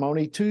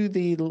testimony to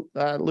the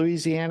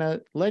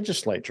Louisiana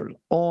legislature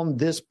on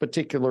this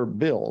particular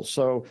bill.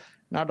 So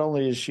not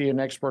only is she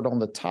an expert on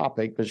the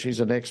topic, but she's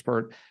an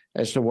expert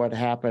as to what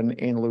happened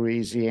in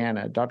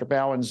Louisiana. Dr.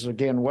 Bauwens,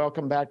 again,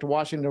 welcome back to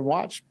Washington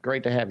Watch.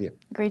 Great to have you.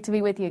 Great to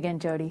be with you again,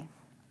 Jody.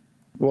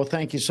 Well,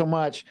 thank you so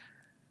much.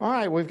 All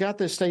right, we've got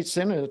this state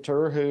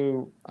senator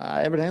who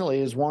evidently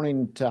is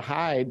wanting to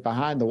hide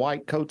behind the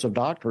white coats of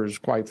doctors,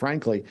 quite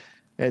frankly,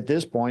 at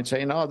this point,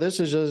 saying, oh,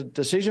 this is a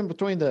decision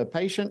between the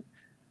patient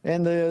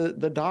and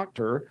the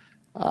doctor.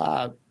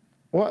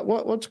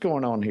 What's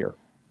going on here?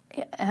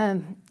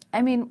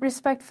 I mean,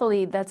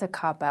 respectfully, that's a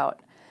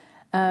cop-out.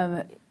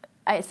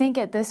 I think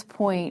at this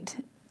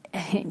point,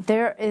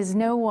 there is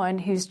no one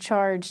who's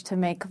charged to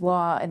make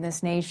law in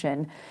this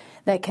nation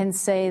that can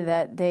say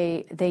that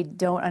they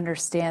don't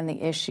understand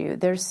the issue.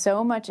 There's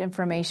so much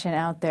information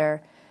out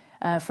there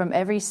from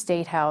every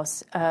state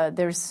house.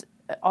 There's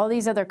all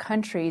these other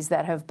countries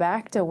that have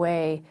backed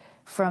away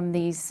from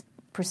these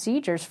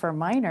procedures for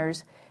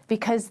minors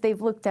because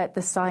they've looked at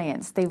the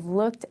science.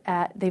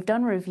 They've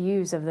done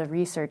reviews of the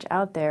research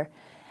out there,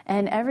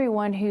 and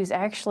everyone who's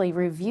actually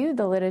reviewed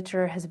the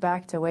literature has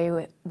backed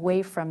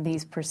away from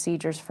these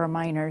procedures for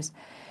minors.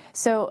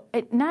 So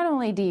not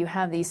only do you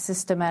have these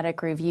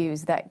systematic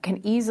reviews that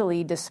can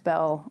easily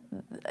dispel,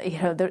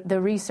 the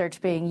research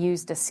being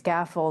used to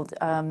scaffold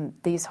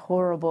these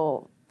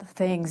horrible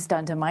things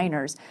done to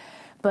minors,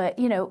 But,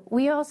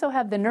 we also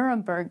have the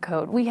Nuremberg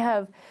Code. We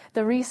have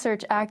the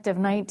Research Act of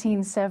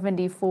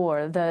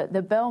 1974,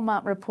 the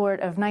Belmont Report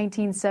of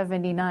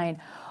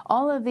 1979,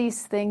 all of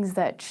these things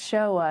that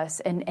show us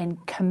and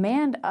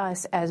command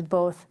us as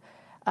both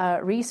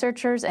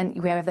researchers,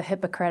 and we have the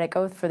Hippocratic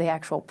Oath for the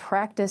actual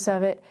practice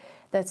of it,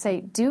 that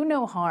say, do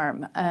no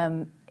harm.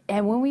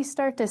 And when we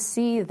start to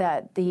see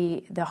that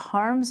the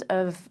harms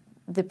of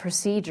the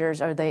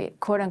procedures or the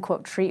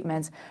quote-unquote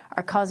treatments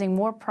are causing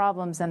more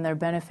problems than they're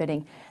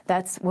benefiting,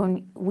 that's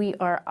when we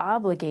are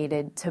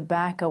obligated to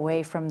back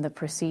away from the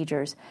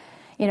procedures.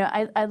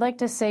 I'd like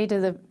to say to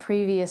the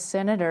previous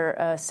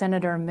senator,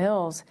 Senator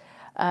Mills,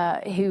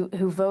 who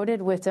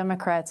voted with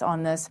Democrats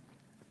on this,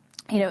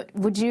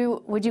 would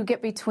you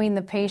get between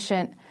the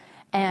patient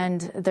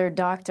and their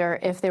doctor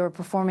if they were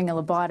performing a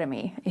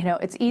lobotomy?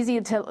 It's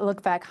easy to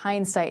look back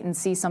hindsight and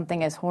see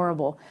something as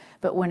horrible,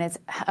 but when it's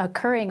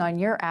occurring on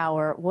your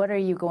hour, what are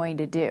you going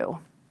to do?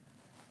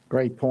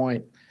 Great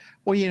point.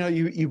 Well,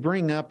 you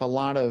bring up a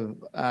lot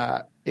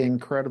of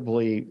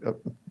incredibly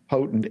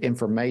potent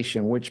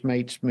information, which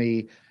makes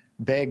me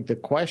beg the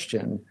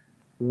question,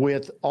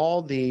 with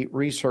all the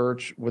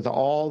research, with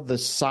all the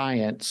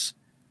science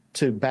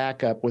to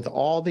back up, with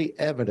all the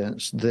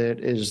evidence that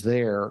is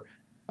there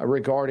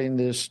regarding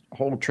this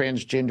whole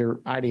transgender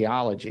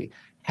ideology,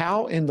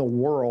 how in the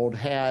world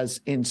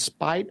has, in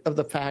spite of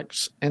the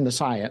facts and the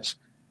science,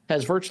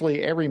 has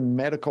virtually every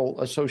medical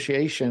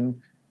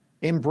association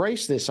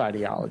embraced this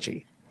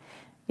ideology?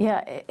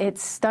 Yeah,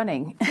 it's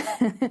stunning.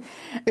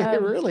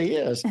 It really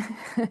is.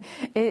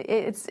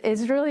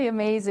 It's really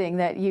amazing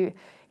that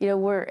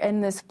we're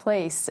in this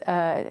place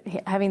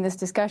having this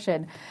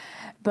discussion.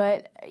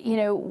 But,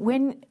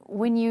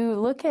 when you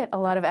look at a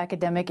lot of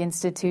academic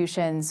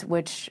institutions,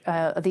 which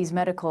these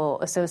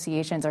medical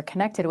associations are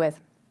connected with,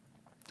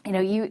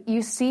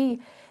 you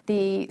see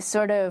the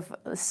sort of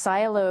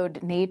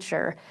siloed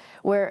nature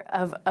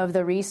of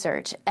the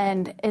research.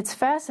 And it's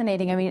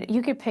fascinating. I mean,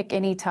 you could pick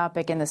any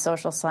topic in the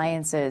social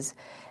sciences,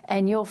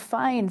 and you'll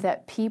find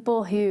that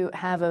people who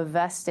have a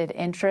vested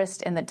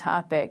interest in the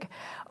topic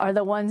are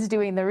the ones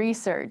doing the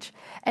research.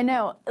 And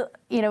now,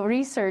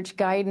 research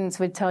guidance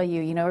would tell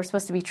you, we're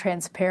supposed to be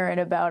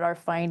transparent about our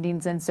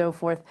findings and so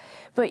forth.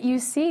 But you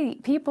see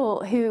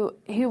people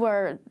who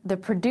are the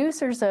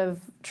producers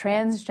of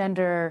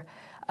transgender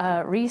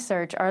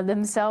research are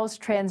themselves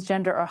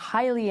transgender or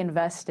highly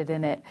invested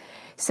in it.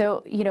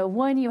 So,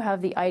 one, you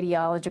have the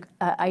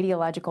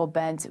ideological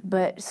bent,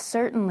 but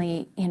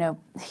certainly,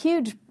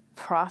 huge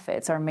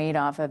profits are made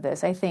off of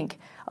this. I think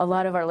a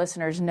lot of our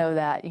listeners know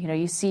that.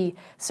 You see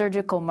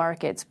surgical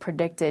markets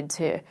predicted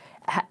to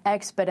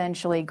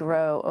exponentially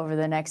grow over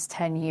the next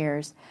 10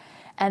 years.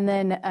 And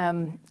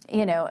then,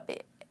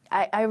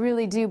 I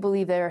really do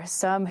believe there are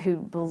some who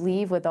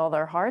believe with all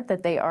their heart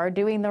that they are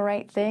doing the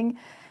right thing,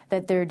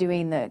 that they're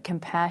doing the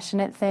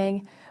compassionate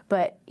thing.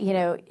 But,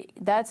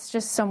 that's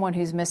just someone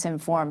who's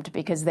misinformed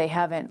because they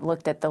haven't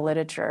looked at the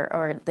literature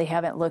or they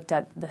haven't looked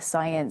at the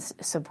science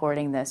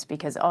supporting this,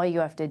 because all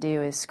you have to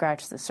do is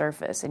scratch the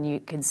surface and you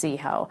can see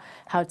how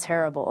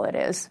terrible it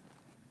is.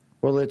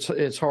 Well,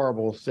 it's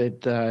horrible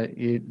that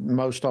you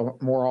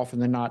more often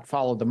than not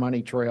follow the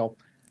money trail,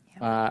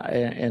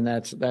 and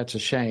that's a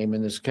shame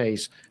in this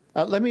case.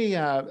 Let me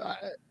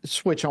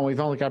switch on. We've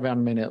only got about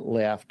a minute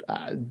left.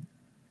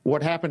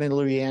 What happened in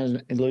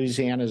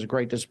Louisiana is a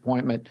great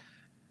disappointment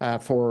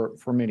for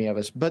many of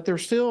us, but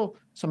there's still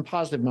some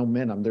positive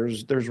momentum.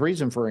 There's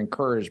reason for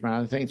encouragement.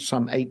 I think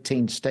some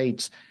 18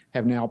 states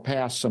have now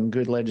passed some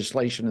good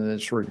legislation in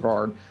this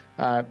regard.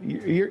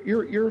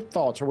 Your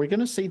thoughts? Are we going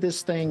to see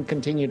this thing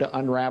continue to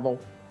unravel?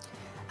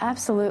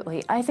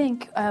 Absolutely. I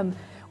think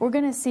we're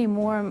going to see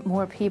more and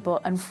more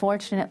people,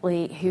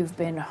 unfortunately, who've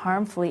been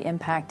harmfully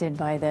impacted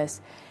by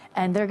this,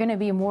 and they're going to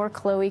be more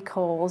Chloe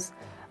Coles.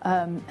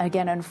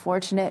 Again,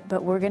 unfortunate,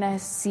 but we're going to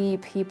see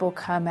people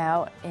come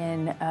out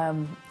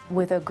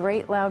with a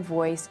great loud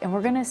voice, and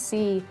we're going to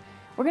see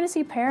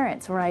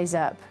parents rise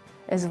up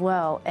as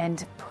well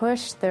and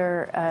push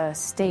their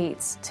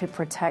states to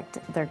protect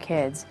their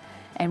kids.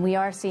 And we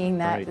are seeing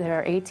that. Right. There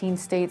are 18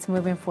 states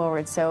moving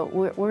forward, so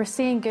we're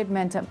seeing good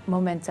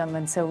momentum,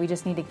 and so we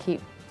just need to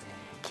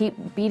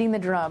keep beating the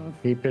drum.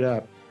 Keep it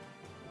up.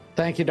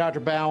 Thank you, Dr.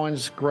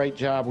 Bauwens. Great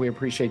job. We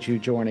appreciate you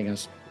joining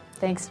us.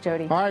 Thanks,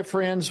 Jody. All right,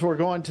 friends, we're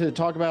going to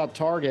talk about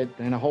Target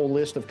and a whole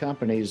list of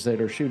companies that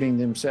are shooting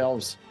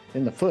themselves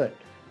in the foot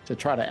to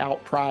try to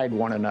out-pride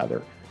one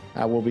another.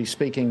 We'll be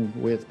speaking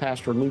with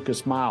Pastor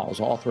Lucas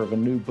Miles, author of a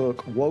new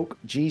book, Woke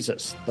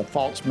Jesus, the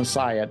False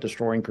Messiah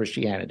Destroying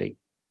Christianity.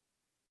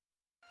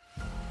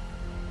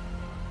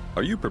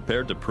 Are you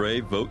prepared to pray,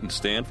 vote, and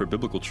stand for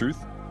biblical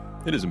truth?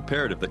 It is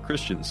imperative that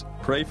Christians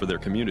pray for their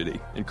community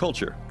and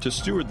culture to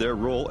steward their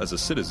role as a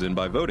citizen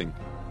by voting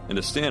and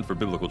to stand for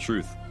biblical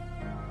truth.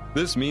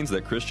 This means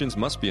that Christians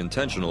must be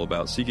intentional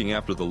about seeking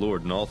after the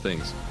Lord in all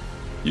things.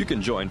 You can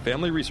join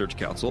Family Research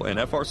Council and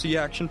FRC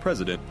Action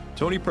President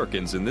Tony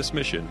Perkins in this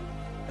mission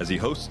as he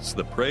hosts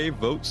the Pray,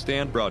 Vote,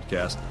 Stand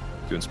broadcast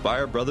to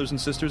inspire brothers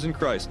and sisters in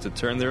Christ to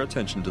turn their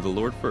attention to the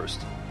Lord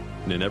first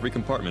and in every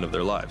compartment of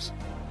their lives.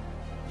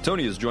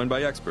 Tony is joined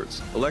by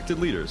experts, elected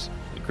leaders,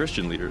 and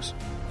Christian leaders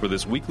for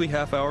this weekly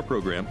half-hour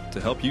program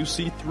to help you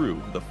see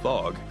through the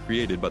fog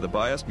created by the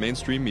biased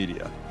mainstream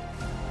media.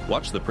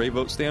 Watch the Pray,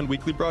 Vote, Stand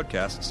weekly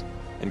broadcasts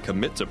and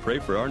commit to pray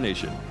for our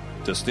nation,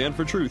 to stand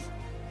for truth,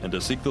 and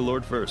to seek the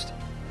Lord first.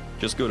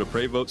 Just go to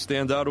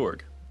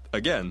PrayVoteStand.org.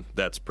 Again,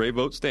 that's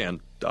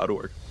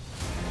PrayVoteStand.org.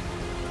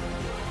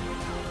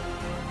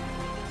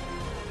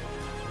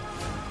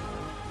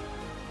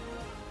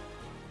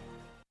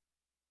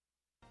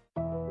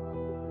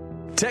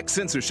 Tech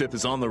censorship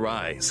is on the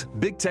rise.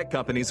 Big tech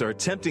companies are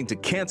attempting to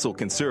cancel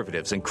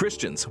conservatives and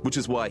Christians, which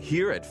is why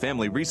here at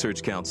Family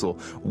Research Council,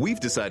 we've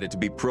decided to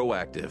be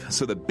proactive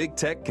so that big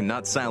tech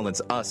cannot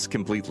silence us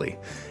completely.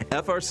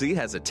 FRC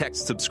has a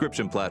text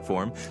subscription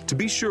platform to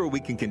be sure we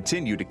can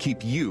continue to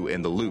keep you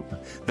in the loop.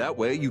 That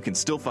way, you can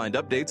still find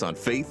updates on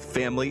faith,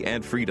 family,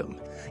 and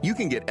freedom. You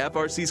can get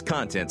FRC's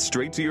content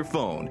straight to your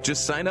phone.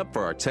 Just sign up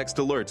for our text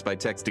alerts by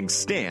texting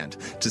STAND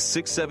to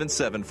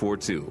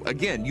 67742.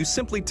 Again, you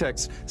simply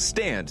text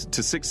STAND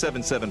to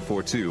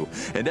 67742,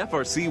 and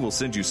FRC will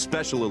send you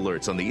special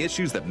alerts on the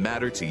issues that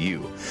matter to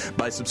you.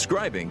 By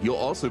subscribing, you'll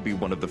also be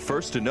one of the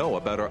first to know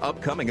about our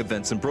upcoming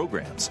events and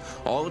programs.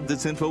 All of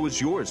this info is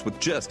yours with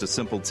just a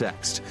simple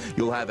text.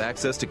 You'll have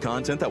access to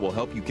content that will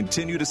help you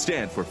continue to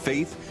stand for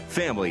faith,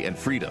 family, and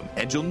freedom,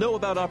 and you'll know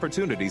about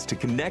opportunities to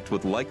connect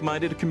with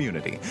like-minded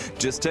community.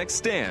 Just text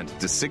STAND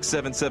to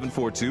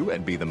 67742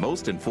 and be the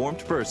most informed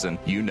person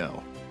you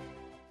know.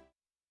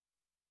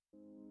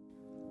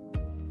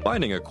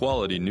 Finding a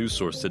quality news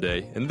source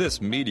today in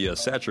this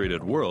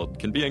media-saturated world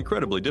can be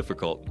incredibly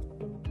difficult.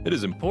 It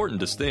is important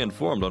to stay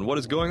informed on what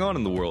is going on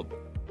in the world,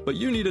 but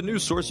you need a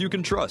news source you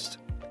can trust.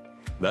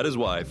 That is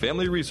why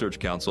Family Research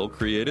Council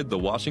created the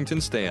Washington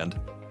Stand,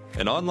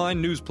 an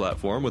online news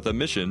platform with a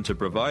mission to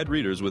provide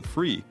readers with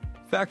free,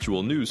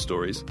 factual news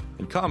stories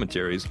and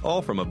commentaries,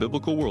 all from a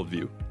biblical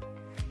worldview.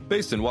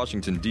 Based in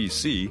Washington,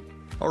 D.C.,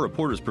 our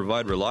reporters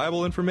provide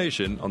reliable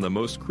information on the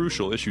most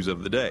crucial issues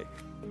of the day,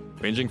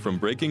 ranging from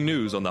breaking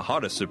news on the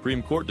hottest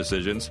Supreme Court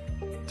decisions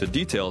to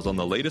details on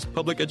the latest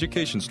public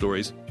education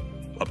stories,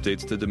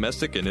 updates to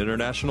domestic and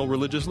international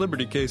religious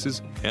liberty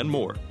cases, and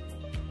more.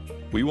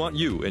 We want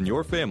you and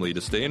your family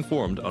to stay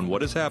informed on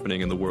what is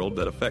happening in the world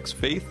that affects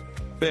faith,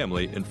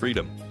 family, and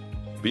freedom.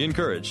 Be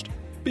encouraged,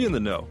 be in the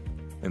know,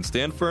 and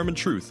stand firm in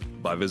truth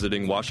by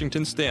visiting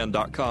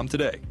WashingtonStand.com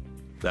today.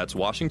 That's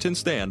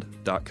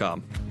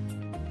WashingtonStand.com.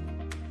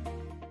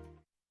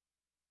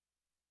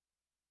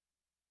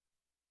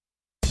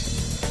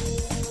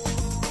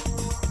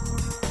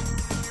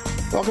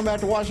 Welcome back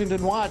to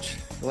Washington Watch.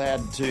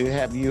 Glad to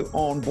have you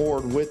on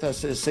board with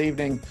us this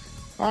evening.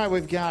 All right,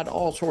 we've got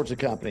all sorts of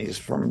companies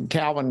from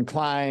Calvin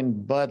Klein,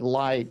 Bud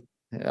Light,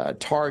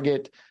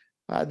 Target.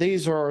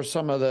 These are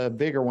some of the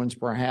bigger ones,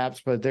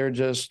 perhaps, but they're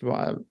just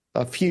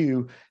a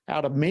few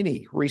out of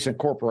many recent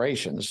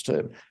corporations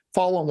to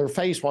fall on their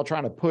face while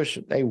trying to push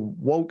a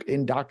woke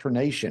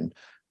indoctrination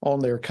on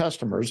their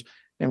customers.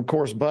 And of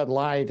course, Bud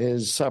Light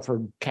has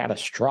suffered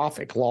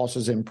catastrophic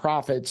losses in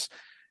profits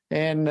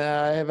and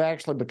have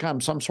actually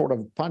become some sort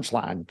of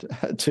punchline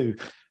to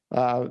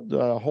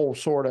the whole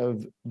sort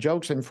of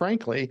jokes and,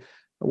 frankly,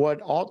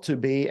 what ought to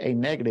be a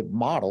negative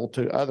model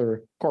to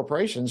other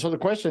corporations. So the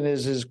question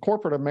is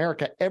corporate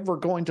America ever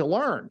going to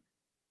learn?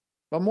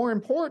 But more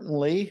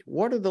importantly,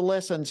 what are the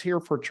lessons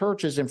here for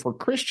churches and for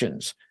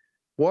Christians?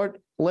 What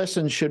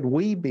lessons should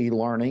we be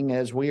learning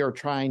as we are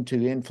trying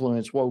to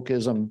influence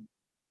wokeism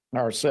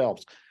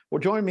ourselves? Well,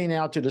 join me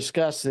now to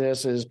discuss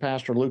this is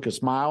Pastor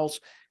Lucas Miles.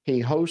 He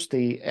hosts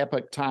the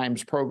Epoch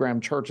Times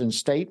program Church and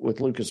State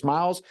with Lucas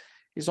Miles.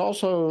 He's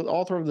also the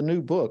author of the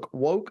new book,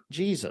 Woke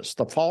Jesus,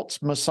 The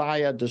False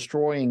Messiah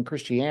Destroying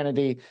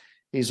Christianity.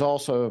 He's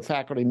also a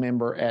faculty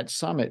member at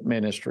Summit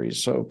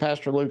Ministries. So,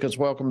 Pastor Lucas,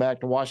 welcome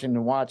back to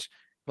Washington Watch.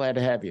 Glad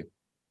to have you.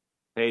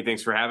 Hey,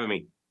 thanks for having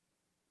me.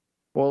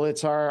 Well,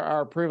 it's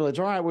our privilege.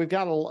 All right, we've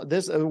got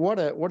this. What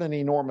an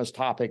enormous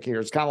topic here.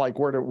 It's kind of like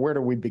where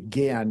do we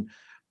begin?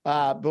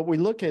 But we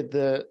look at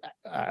the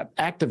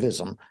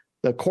activism,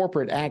 the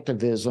corporate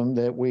activism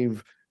that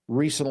we've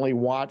recently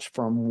watched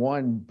from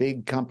one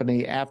big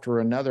company after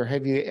another.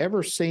 Have you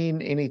ever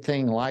seen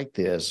anything like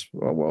this?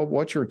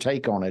 What's your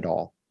take on it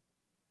all?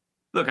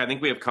 Look, I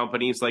think we have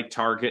companies like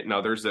Target and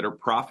others that are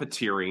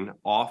profiteering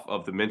off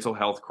of the mental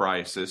health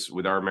crisis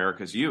with our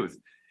America's youth.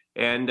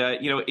 And,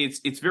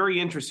 it's very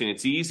interesting.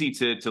 It's easy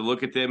to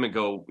look at them and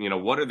go,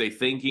 what are they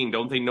thinking?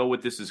 Don't they know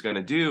what this is going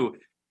to do?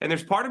 And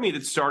there's part of me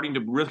that's starting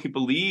to really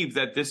believe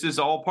that this is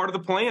all part of the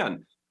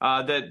plan,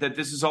 that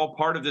this is all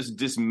part of this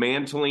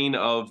dismantling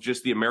of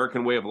just the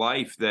American way of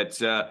life that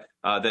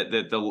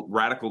the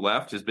radical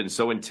left has been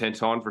so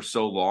intent on for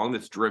so long,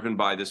 that's driven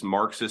by this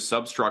Marxist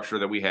substructure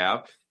that we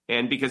have.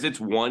 And because it's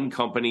one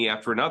company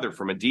after another,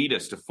 from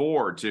Adidas to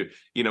Ford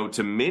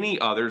to many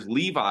others,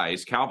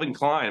 Levi's, Calvin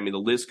Klein. I mean, the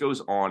list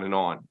goes on and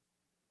on.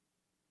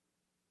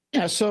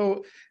 Yeah.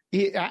 So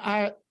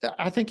I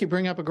think you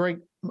bring up a great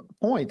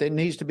point that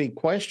needs to be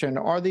questioned.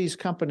 Are these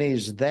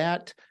companies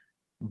that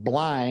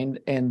blind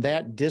and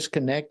that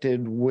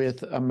disconnected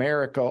with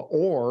America,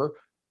 or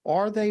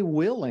are they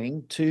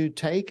willing to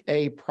take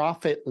a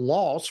profit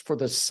loss for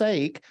the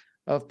sake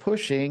of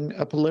pushing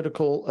a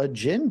political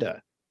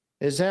agenda?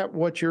 Is that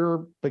what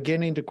you're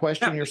beginning to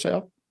question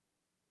yourself?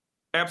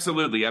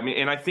 Absolutely. I mean,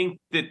 and I think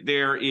that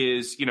there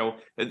is,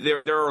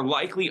 there are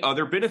likely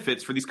other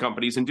benefits for these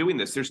companies in doing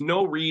this. There's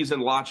no reason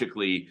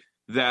logically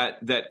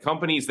that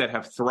companies that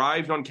have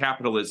thrived on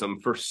capitalism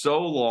for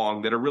so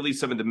long, that are really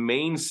some of the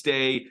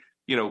mainstay,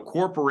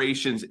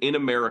 corporations in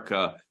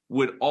America,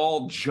 would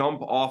all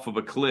jump off of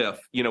a cliff,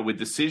 with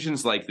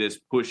decisions like this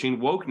pushing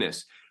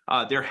wokeness.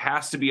 There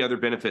has to be other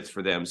benefits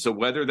for them. So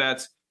whether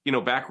that's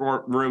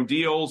backroom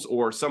deals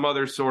or some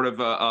other sort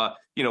of,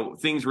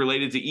 things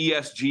related to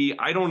ESG,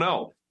 I don't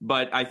know.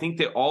 But I think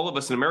that all of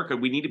us in America,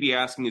 we need to be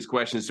asking these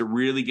questions to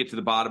really get to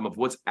the bottom of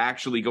what's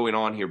actually going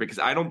on here, because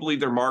I don't believe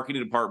their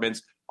marketing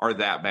departments are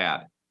that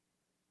bad.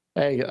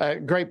 Hey,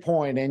 great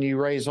point. And you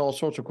raise all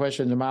sorts of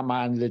questions in my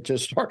mind that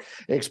just start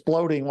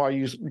exploding while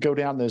you go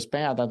down this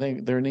path. I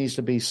think there needs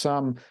to be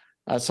some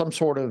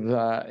sort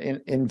of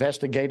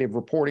investigative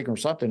reporting or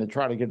something to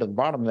try to get to the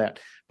bottom of that.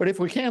 But if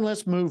we can,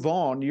 let's move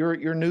on.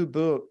 Your new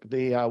book,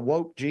 The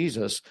Woke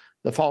Jesus,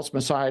 The False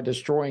Messiah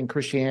Destroying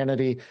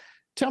Christianity.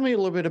 Tell me a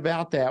little bit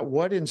about that.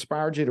 What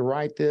inspired you to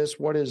write this?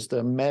 What is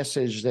the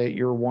message that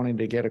you're wanting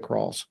to get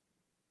across?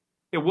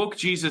 Yeah, Woke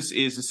Jesus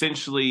is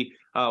essentially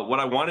what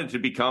I wanted to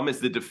become is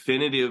the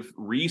definitive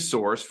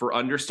resource for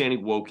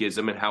understanding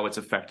wokeism and how it's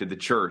affected the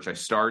church. I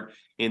start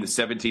in the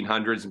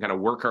 1700s and kind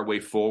of work our way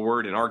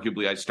forward. And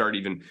arguably, I start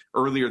even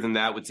earlier than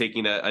that with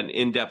taking an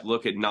in-depth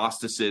look at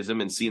Gnosticism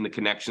and seeing the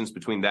connections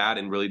between that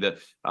and really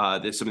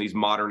some of these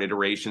modern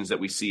iterations that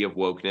we see of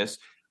wokeness.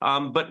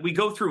 But we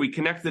go through, we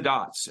connect the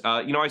dots.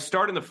 I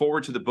start in the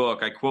foreword to the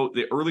book. I quote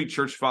the early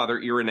church father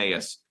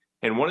Irenaeus.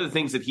 And one of the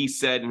things that he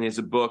said in his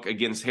book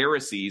Against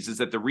Heresies is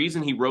that the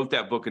reason he wrote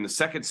that book in the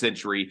 2nd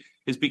century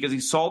is because he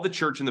saw the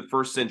church in the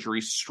 1st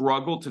century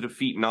struggle to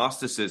defeat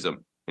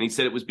Gnosticism. And he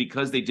said it was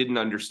because they didn't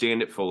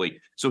understand it fully.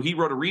 So he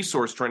wrote a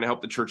resource trying to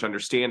help the church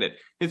understand it.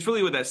 It's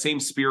really with that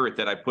same spirit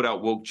that I put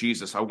out Woke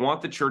Jesus. I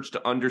want the church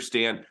to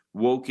understand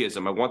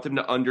wokeism. I want them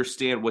to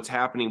understand what's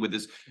happening with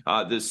this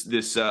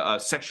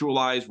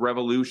sexualized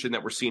revolution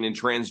that we're seeing in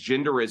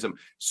transgenderism,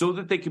 so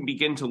that they can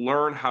begin to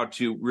learn how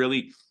to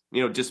really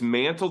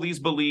dismantle these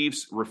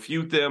beliefs,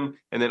 refute them,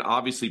 and then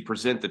obviously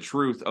present the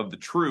truth of the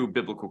true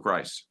biblical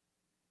Christ.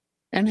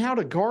 And how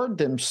to guard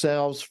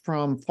themselves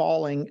from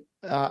falling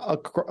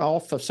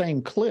off the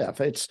same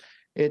cliff.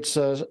 It's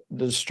a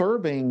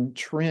disturbing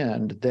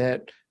trend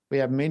that we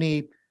have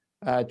many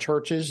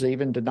churches,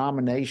 even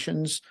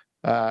denominations,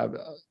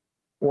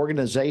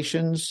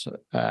 organizations,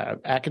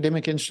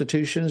 academic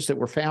institutions that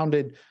were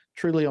founded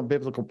truly on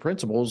biblical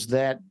principles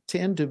that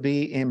tend to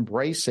be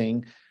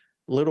embracing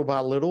little by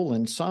little,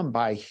 and some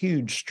by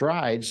huge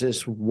strides,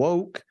 this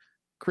woke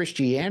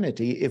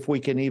Christianity, if we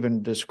can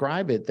even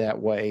describe it that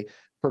way.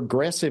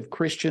 Progressive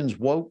Christians,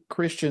 woke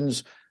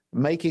Christians,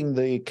 making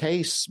the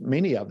case,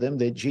 many of them,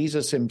 that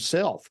Jesus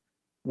himself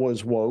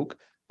was woke.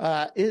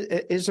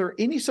 Is there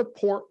any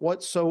support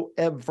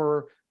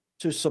whatsoever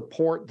to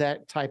support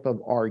that type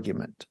of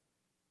argument?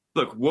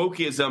 Look,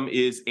 wokeism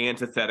is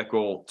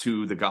antithetical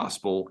to the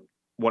gospel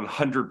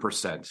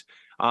 100%.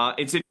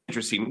 It's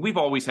interesting. We've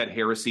always had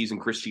heresies in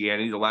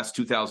Christianity. The last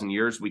 2,000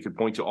 years, we could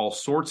point to all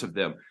sorts of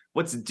them.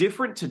 What's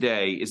different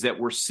today is that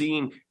we're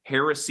seeing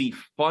heresy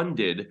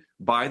funded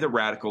by the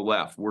radical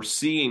left. We're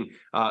seeing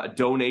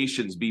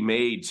donations be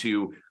made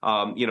to,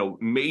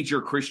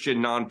 major Christian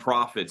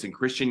nonprofits and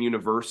Christian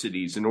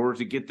universities in order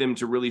to get them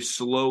to really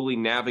slowly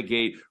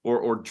navigate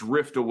or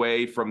drift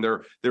away from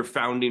their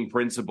founding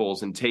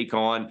principles and take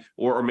on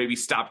or maybe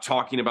stop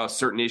talking about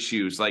certain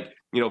issues like,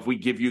 if we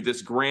give you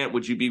this grant,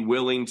 would you be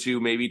willing to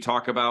maybe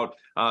talk about,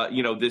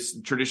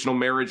 this traditional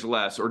marriage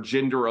less or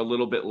gender a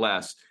little bit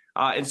less?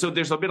 And so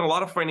there's been a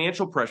lot of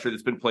financial pressure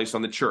that's been placed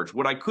on the church.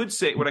 What I can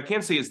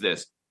say is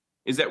this,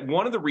 is that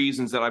one of the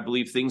reasons that I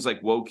believe things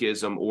like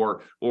wokeism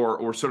or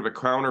sort of a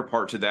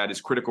counterpart to that is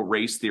critical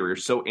race theory are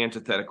so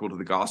antithetical to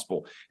the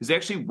gospel is they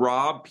actually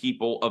rob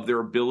people of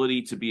their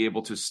ability to be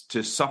able to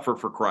suffer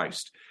for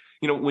Christ.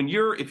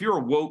 If you're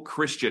a woke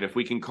Christian, if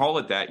we can call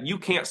it that, you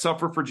can't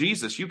suffer for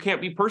Jesus. You can't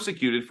be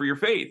persecuted for your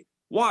faith.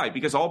 Why?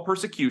 Because all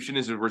persecution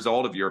is a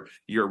result of your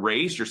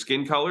race, your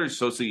skin color, your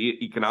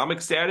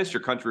socioeconomic status,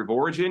 your country of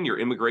origin, your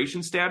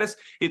immigration status.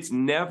 It's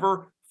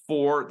never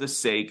for the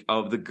sake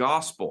of the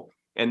gospel.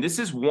 And this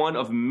is one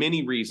of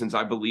many reasons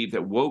I believe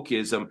that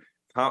wokeism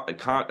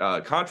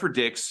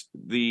contradicts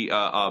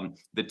the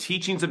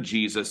teachings of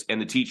Jesus and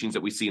the teachings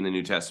that we see in the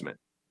New Testament.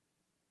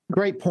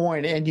 Great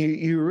point. And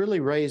you really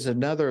raise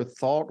another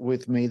thought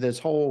with me, this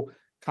whole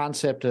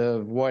concept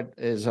of what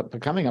is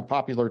becoming a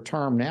popular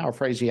term now,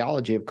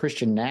 phraseology of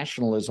Christian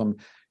nationalism.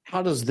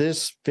 How does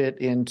this fit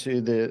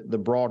into the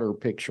broader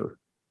picture?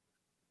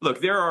 Look,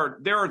 there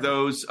are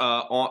those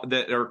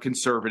that are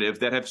conservative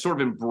that have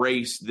sort of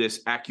embraced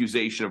this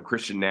accusation of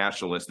Christian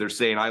nationalists. They're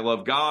saying, I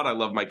love God, I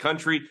love my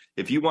country.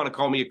 If you want to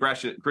call me a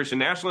Christian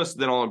nationalist,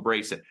 then I'll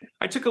embrace it.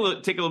 I take a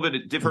little bit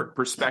of different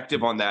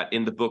perspective on that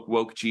in the book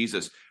Woke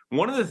Jesus.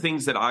 one of the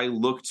things that I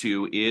look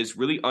to is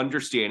really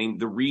understanding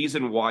the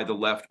reason why the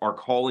left are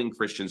calling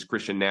Christians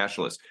Christian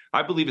nationalists.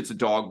 I believe it's a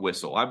dog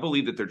whistle. I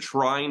believe that they're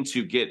trying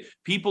to get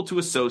people to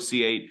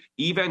associate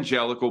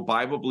evangelical,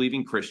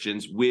 Bible-believing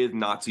Christians with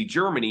Nazi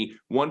Germany,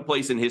 one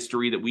place in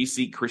history that we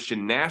see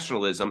Christian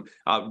nationalism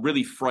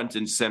really front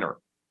and center.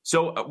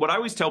 So what I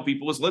always tell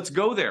people is, let's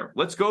go there.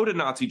 Let's go to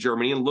Nazi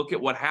Germany and look at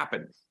what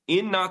happened.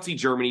 In Nazi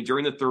Germany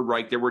during the Third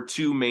Reich, there were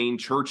two main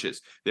churches.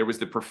 There was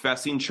the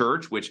professing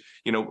church, which,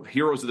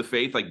 heroes of the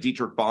faith like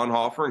Dietrich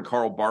Bonhoeffer and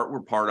Karl Barth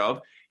were part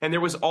of. And there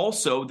was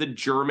also the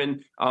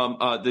German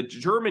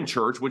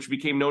church, which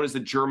became known as the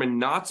German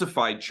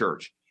Nazified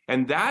church.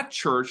 And that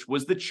church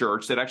was the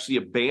church that actually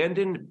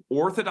abandoned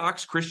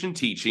Orthodox Christian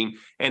teaching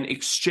and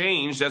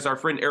exchanged, as our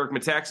friend Eric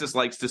Metaxas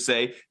likes to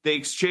say, they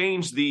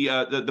exchanged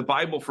the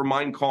Bible for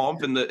Mein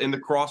Kampf and the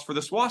cross for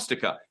the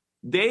swastika.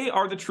 They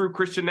are the true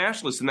Christian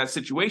nationalists in that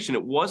situation.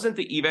 It wasn't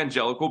the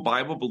evangelical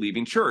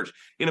Bible-believing church.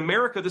 In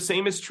America, the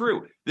same is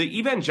true. The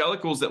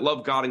evangelicals that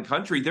love God and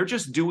country, they're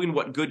just doing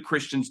what good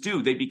Christians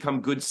do. They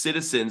become good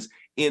citizens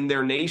in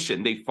their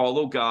nation. They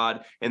follow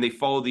God and they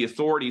follow the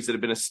authorities that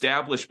have been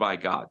established by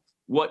God.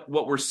 What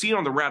we're seeing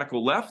on the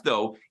radical left,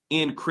 though,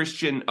 in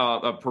Christian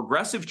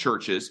progressive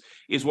churches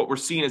is what we're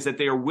seeing is that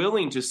they are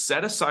willing to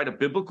set aside a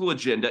biblical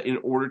agenda in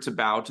order to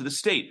bow to the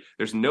state.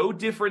 There's no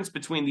difference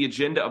between the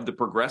agenda of the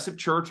progressive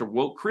church or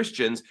woke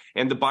Christians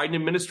and the Biden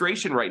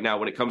administration right now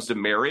when it comes to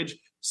marriage,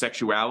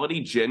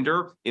 sexuality,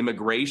 gender,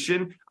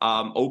 immigration,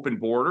 open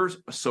borders,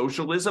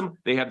 socialism.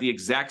 They have the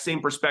exact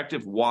same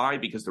perspective. Why?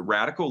 Because the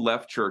radical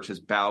left church has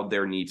bowed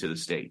their knee to the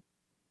state.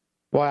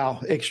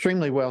 Wow,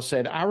 extremely well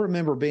said. I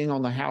remember being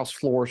on the House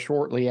floor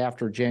shortly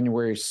after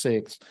January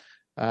 6th,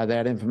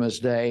 that infamous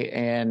day,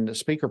 and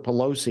Speaker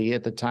Pelosi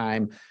at the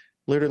time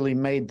literally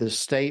made the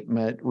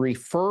statement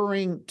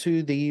referring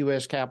to the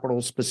U.S.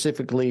 Capitol,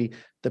 specifically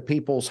the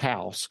People's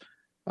House,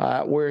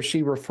 where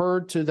she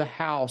referred to the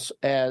House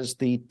as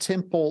the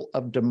temple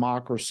of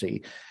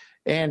democracy.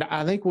 And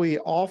I think we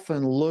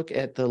often look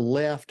at the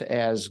left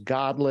as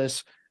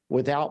godless,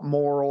 without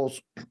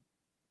morals,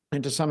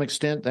 and to some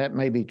extent that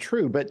may be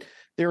true, but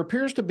there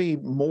appears to be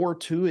more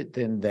to it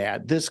than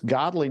that. This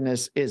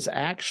godliness is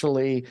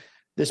actually,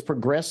 this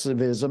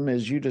progressivism,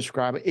 as you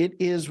describe it, it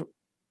is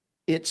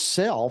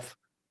itself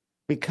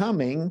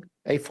becoming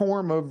a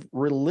form of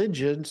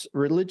religious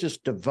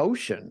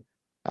devotion.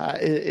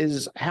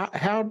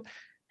 How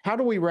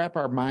do we wrap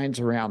our minds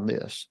around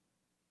this?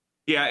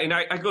 Yeah, and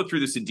I go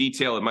through this in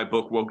detail in my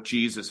book, Woke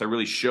Jesus. I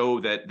really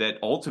show that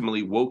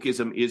ultimately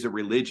wokeism is a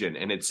religion,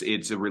 and it's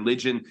a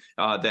religion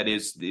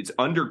it's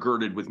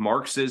undergirded with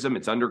Marxism.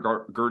 It's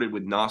undergirded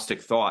with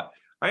Gnostic thought.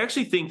 I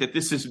actually think that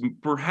this is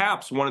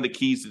perhaps one of the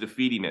keys to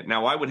defeating it.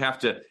 Now, I would have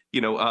to,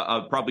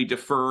 probably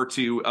defer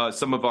to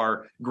some of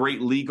our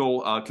great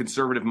legal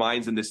conservative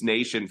minds in this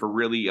nation for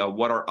really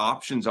what our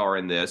options are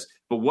in this.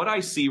 But what I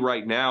see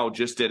right now,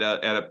 just at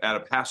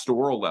a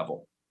pastoral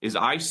level, is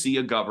I see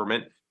a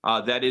government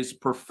that is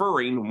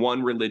preferring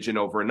one religion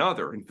over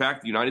another. In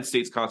fact, the United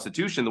States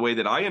Constitution, the way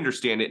that I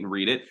understand it and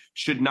read it,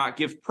 should not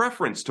give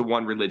preference to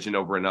one religion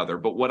over another.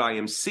 But what I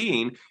am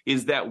seeing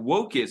is that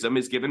wokeism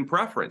is given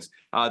preference,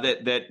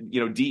 that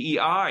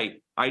DEI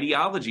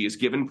ideology is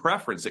given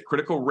preference, that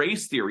critical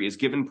race theory is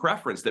given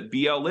preference, that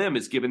BLM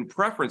is given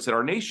preference in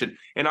our nation.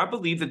 And I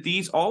believe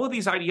that all of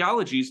these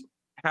ideologies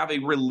have a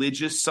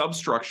religious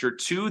substructure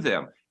to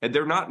them. And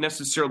they're not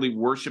necessarily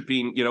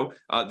worshiping,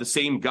 the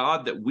same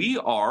God that we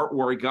are,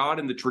 or a God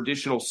in the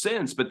traditional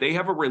sense, but they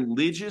have a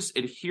religious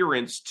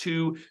adherence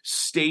to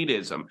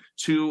statism,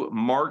 to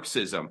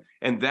Marxism.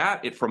 And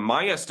that, from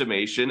my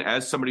estimation,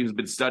 as somebody who's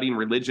been studying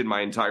religion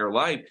my entire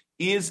life,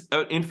 is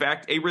in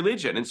fact a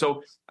religion. And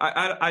so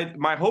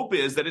my hope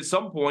is that at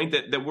some point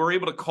that we're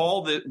able to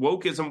call the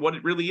wokeism what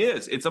it really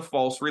is. It's a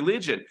false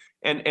religion.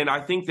 And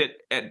I think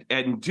that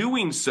in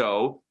doing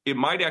so, it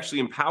might actually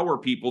empower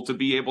people to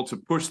be able to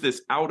push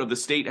this out of the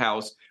state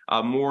house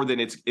more than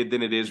it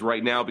is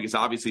right now, because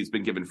obviously it's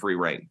been given free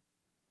rein.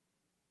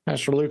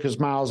 Pastor Lucas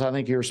Miles, I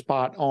think you're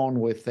spot on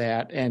with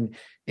that. And,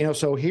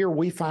 so here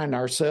we find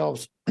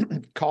ourselves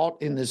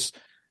caught in this,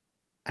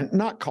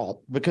 not caught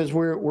because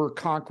we're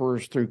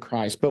conquerors through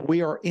Christ, but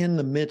we are in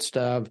the midst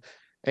of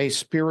a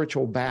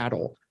spiritual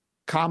battle,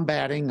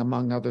 combating,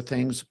 among other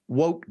things,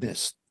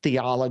 wokeness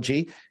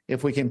theology,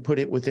 if we can put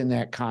it within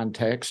that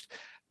context.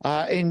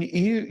 And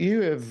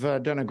you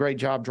have done a great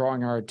job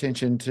drawing our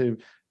attention to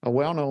a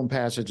well-known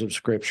passage of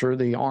Scripture,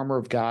 the armor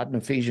of God in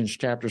Ephesians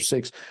chapter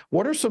 6.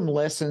 What are some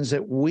lessons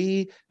that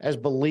we as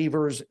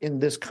believers in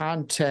this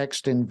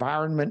context,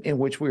 environment in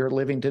which we are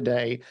living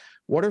today,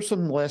 what are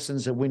some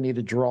lessons that we need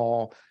to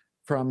draw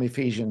from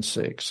Ephesians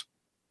 6?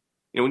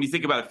 When you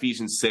think about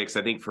Ephesians 6,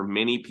 I think for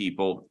many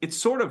people, it's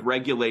sort of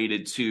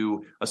regulated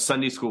to a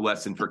Sunday school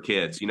lesson for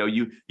kids.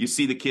 You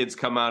see the kids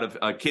come out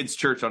of kids'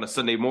 church on a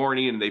Sunday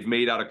morning, and they've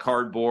made out of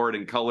cardboard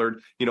and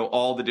colored,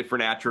 all the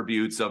different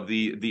attributes of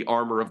the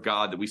armor of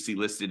God that we see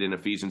listed in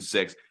Ephesians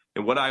 6.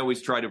 And what I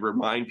always try to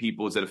remind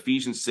people is that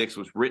Ephesians 6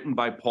 was written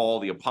by Paul,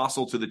 the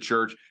apostle to the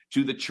church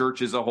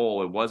as a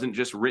whole. It wasn't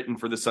just written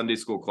for the Sunday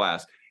school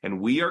class. And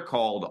we are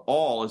called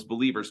all as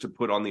believers to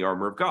put on the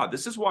armor of God.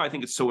 This is why I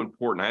think it's so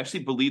important. I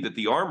actually believe that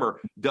the armor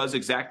does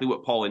exactly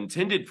what Paul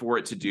intended for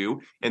it to do,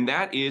 and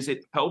that is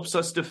it helps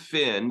us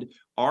defend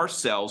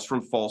ourselves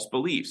from false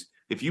beliefs.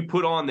 If you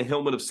put on the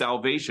helmet of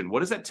salvation,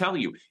 what does that tell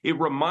you? It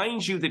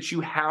reminds you that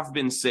you have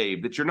been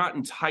saved, that you're not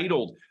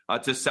entitled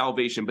to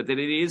salvation, but that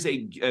it is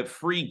a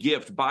free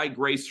gift by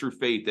grace through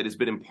faith that has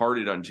been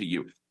imparted unto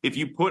you. If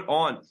you put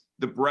on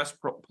the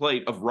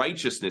breastplate of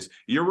righteousness,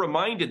 you're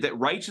reminded that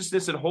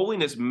righteousness and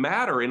holiness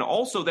matter, and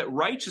also that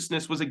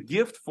righteousness was a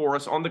gift for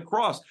us on the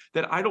cross,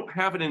 that I don't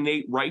have an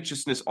innate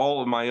righteousness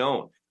all of my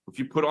own. If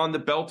you put on the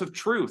belt of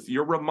truth,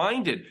 you're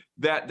reminded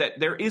that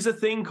there is a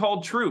thing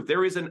called truth.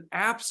 There is an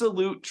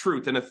absolute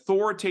truth, an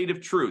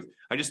authoritative truth.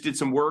 I just did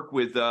some work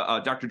with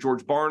Dr.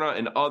 George Barna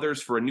and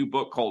others for a new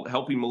book called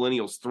Helping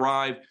Millennials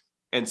Thrive.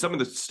 And some of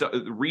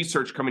the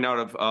research coming out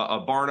of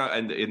Barna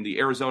and in the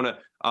Arizona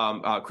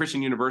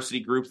Christian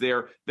University group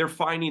there, they're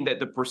finding that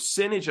the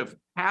percentage of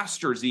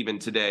pastors even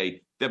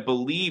today that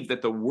believe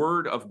that the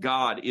Word of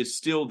God is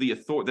still the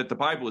authority, that the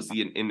Bible is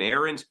the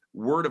inerrant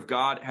Word of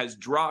God, has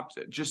dropped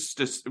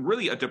just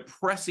really a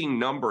depressing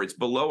number. It's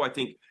below, I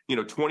think,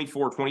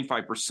 24,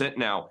 25%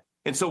 now.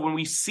 And so when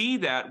we see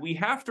that, we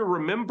have to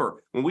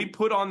remember when we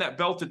put on that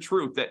belt of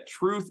truth, that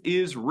truth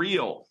is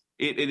real.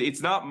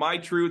 It's not my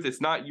truth.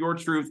 It's not your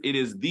truth. It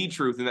is the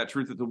truth, and that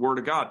truth is the Word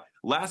of God.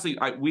 Lastly,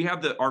 we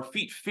have our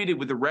feet fitted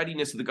with the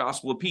readiness of the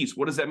gospel of peace.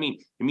 What does that mean?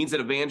 It means that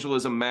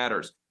evangelism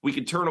matters. We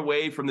can turn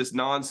away from this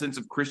nonsense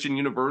of Christian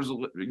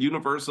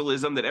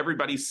universalism that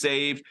everybody's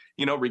saved,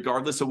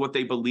 regardless of what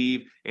they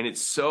believe. And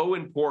it's so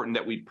important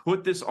that we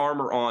put this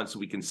armor on so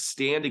we can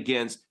stand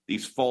against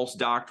these false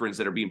doctrines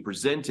that are being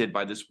presented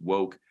by this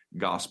woke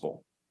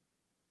gospel.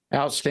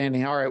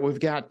 Outstanding. All right,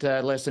 we've got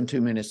less than 2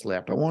 minutes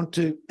left. I want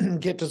to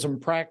get to some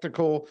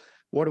practical,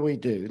 what do we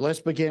do? Let's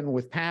begin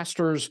with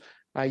pastors.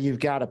 You've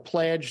got a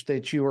pledge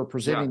that you are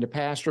presenting to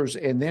pastors,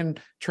 and then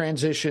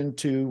transition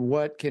to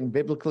what can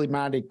biblically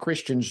minded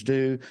Christians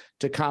do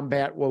to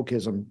combat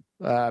wokeism.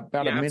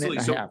 About a minute and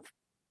a half.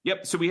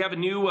 Yep. So we have a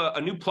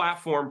new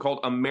platform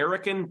called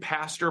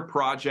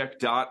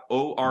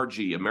AmericanPastorProject.org,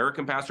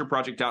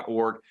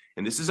 AmericanPastorProject.org.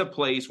 And this is a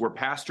place where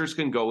pastors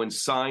can go and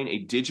sign a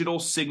digital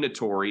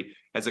signatory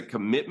as a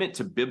commitment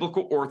to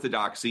biblical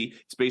orthodoxy.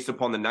 It's based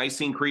upon the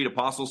Nicene Creed,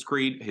 Apostles'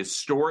 Creed,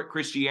 historic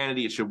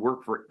Christianity. It should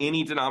work for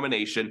any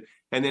denomination.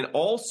 And then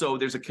also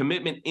there's a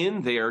commitment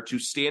in there to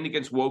stand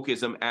against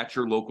wokeism at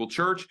your local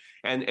church.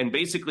 And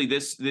basically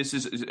this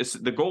is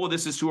the goal of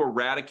this is to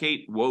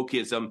eradicate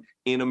wokeism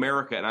in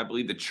America. And I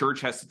believe the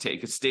church has to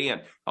take a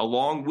stand.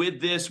 Along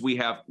with this, we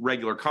have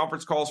regular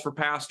conference calls for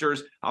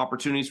pastors,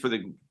 opportunities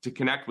to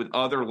connect with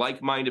other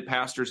like-minded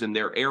pastors in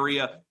their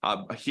area,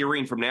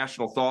 hearing from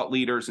national thought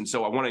leaders. And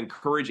so I want to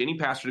encourage any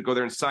pastor to go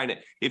there and sign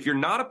it. If you're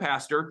not a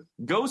pastor,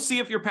 go see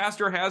if your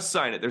pastor has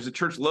signed it. There's a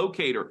church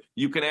locator.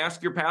 You can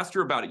ask your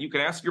pastor about it. You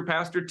can ask your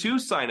pastor to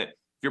sign it.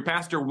 If your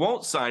pastor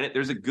won't sign it,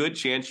 there's a good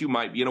chance you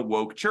might be in a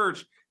woke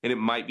church, and it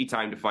might be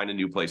time to find a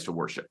new place to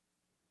worship.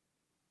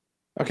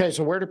 Okay,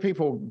 so where do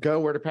people go?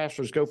 Where do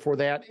pastors go for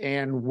that?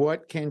 And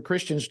what can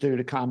Christians do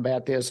to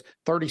combat this?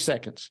 30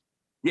 seconds.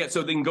 Yeah,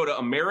 so they can go to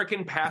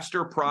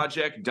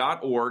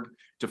AmericanPastorProject.org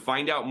to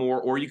find out more,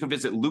 or you can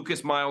visit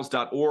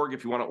lucasmiles.org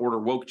if you want to order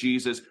Woke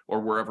Jesus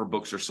or wherever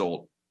books are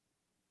sold.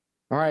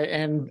 All right,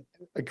 and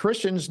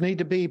Christians need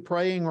to be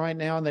praying right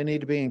now, and they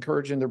need to be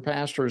encouraging their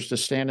pastors to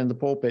stand in the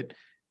pulpit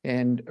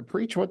and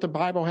preach what the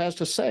Bible has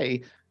to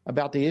say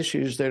about the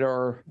issues that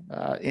are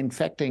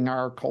infecting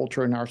our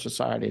culture and our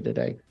society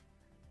today.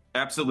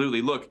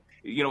 Absolutely. Look,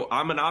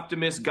 I'm an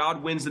optimist.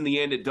 God wins in the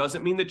end. It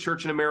doesn't mean the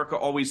church in America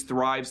always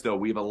thrives, though.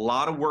 We have a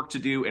lot of work to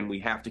do, and we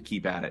have to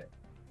keep at it.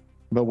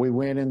 But we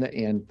win in the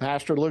end.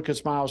 Pastor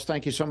Lucas Miles,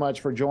 thank you so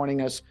much for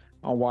joining us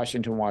on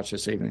Washington Watch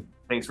this evening.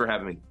 Thanks for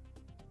having me.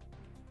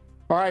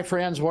 All right,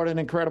 friends, what an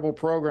incredible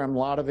program. A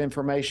lot of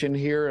information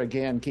here.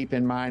 Again, keep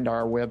in mind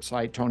our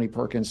website,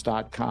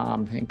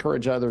 TonyPerkins.com.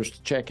 Encourage others to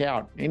check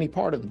out any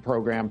part of the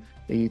program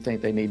that you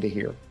think they need to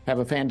hear. Have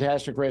a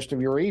fantastic rest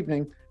of your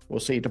evening. We'll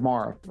see you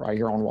tomorrow right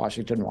here on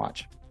Washington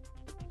Watch.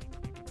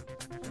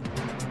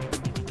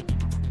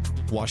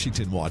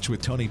 Washington Watch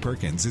with Tony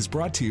Perkins is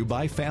brought to you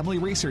by Family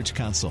Research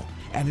Council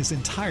and is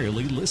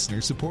entirely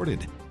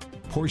listener-supported.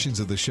 Portions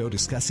of the show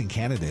discussing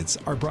candidates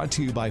are brought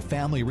to you by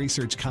Family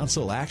Research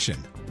Council Action.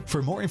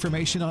 For more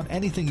information on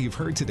anything you've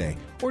heard today,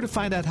 or to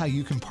find out how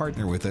you can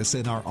partner with us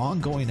in our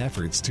ongoing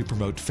efforts to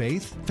promote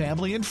faith,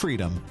 family, and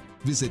freedom,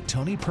 visit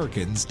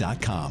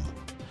TonyPerkins.com.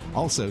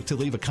 Also, to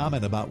leave a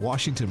comment about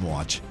Washington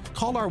Watch,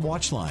 call our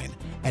watch line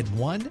at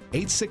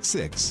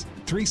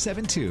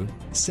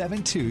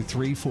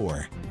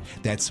 1-866-372-7234.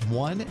 That's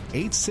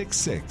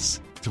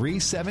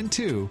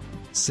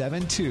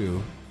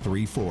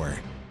 1-866-372-7234.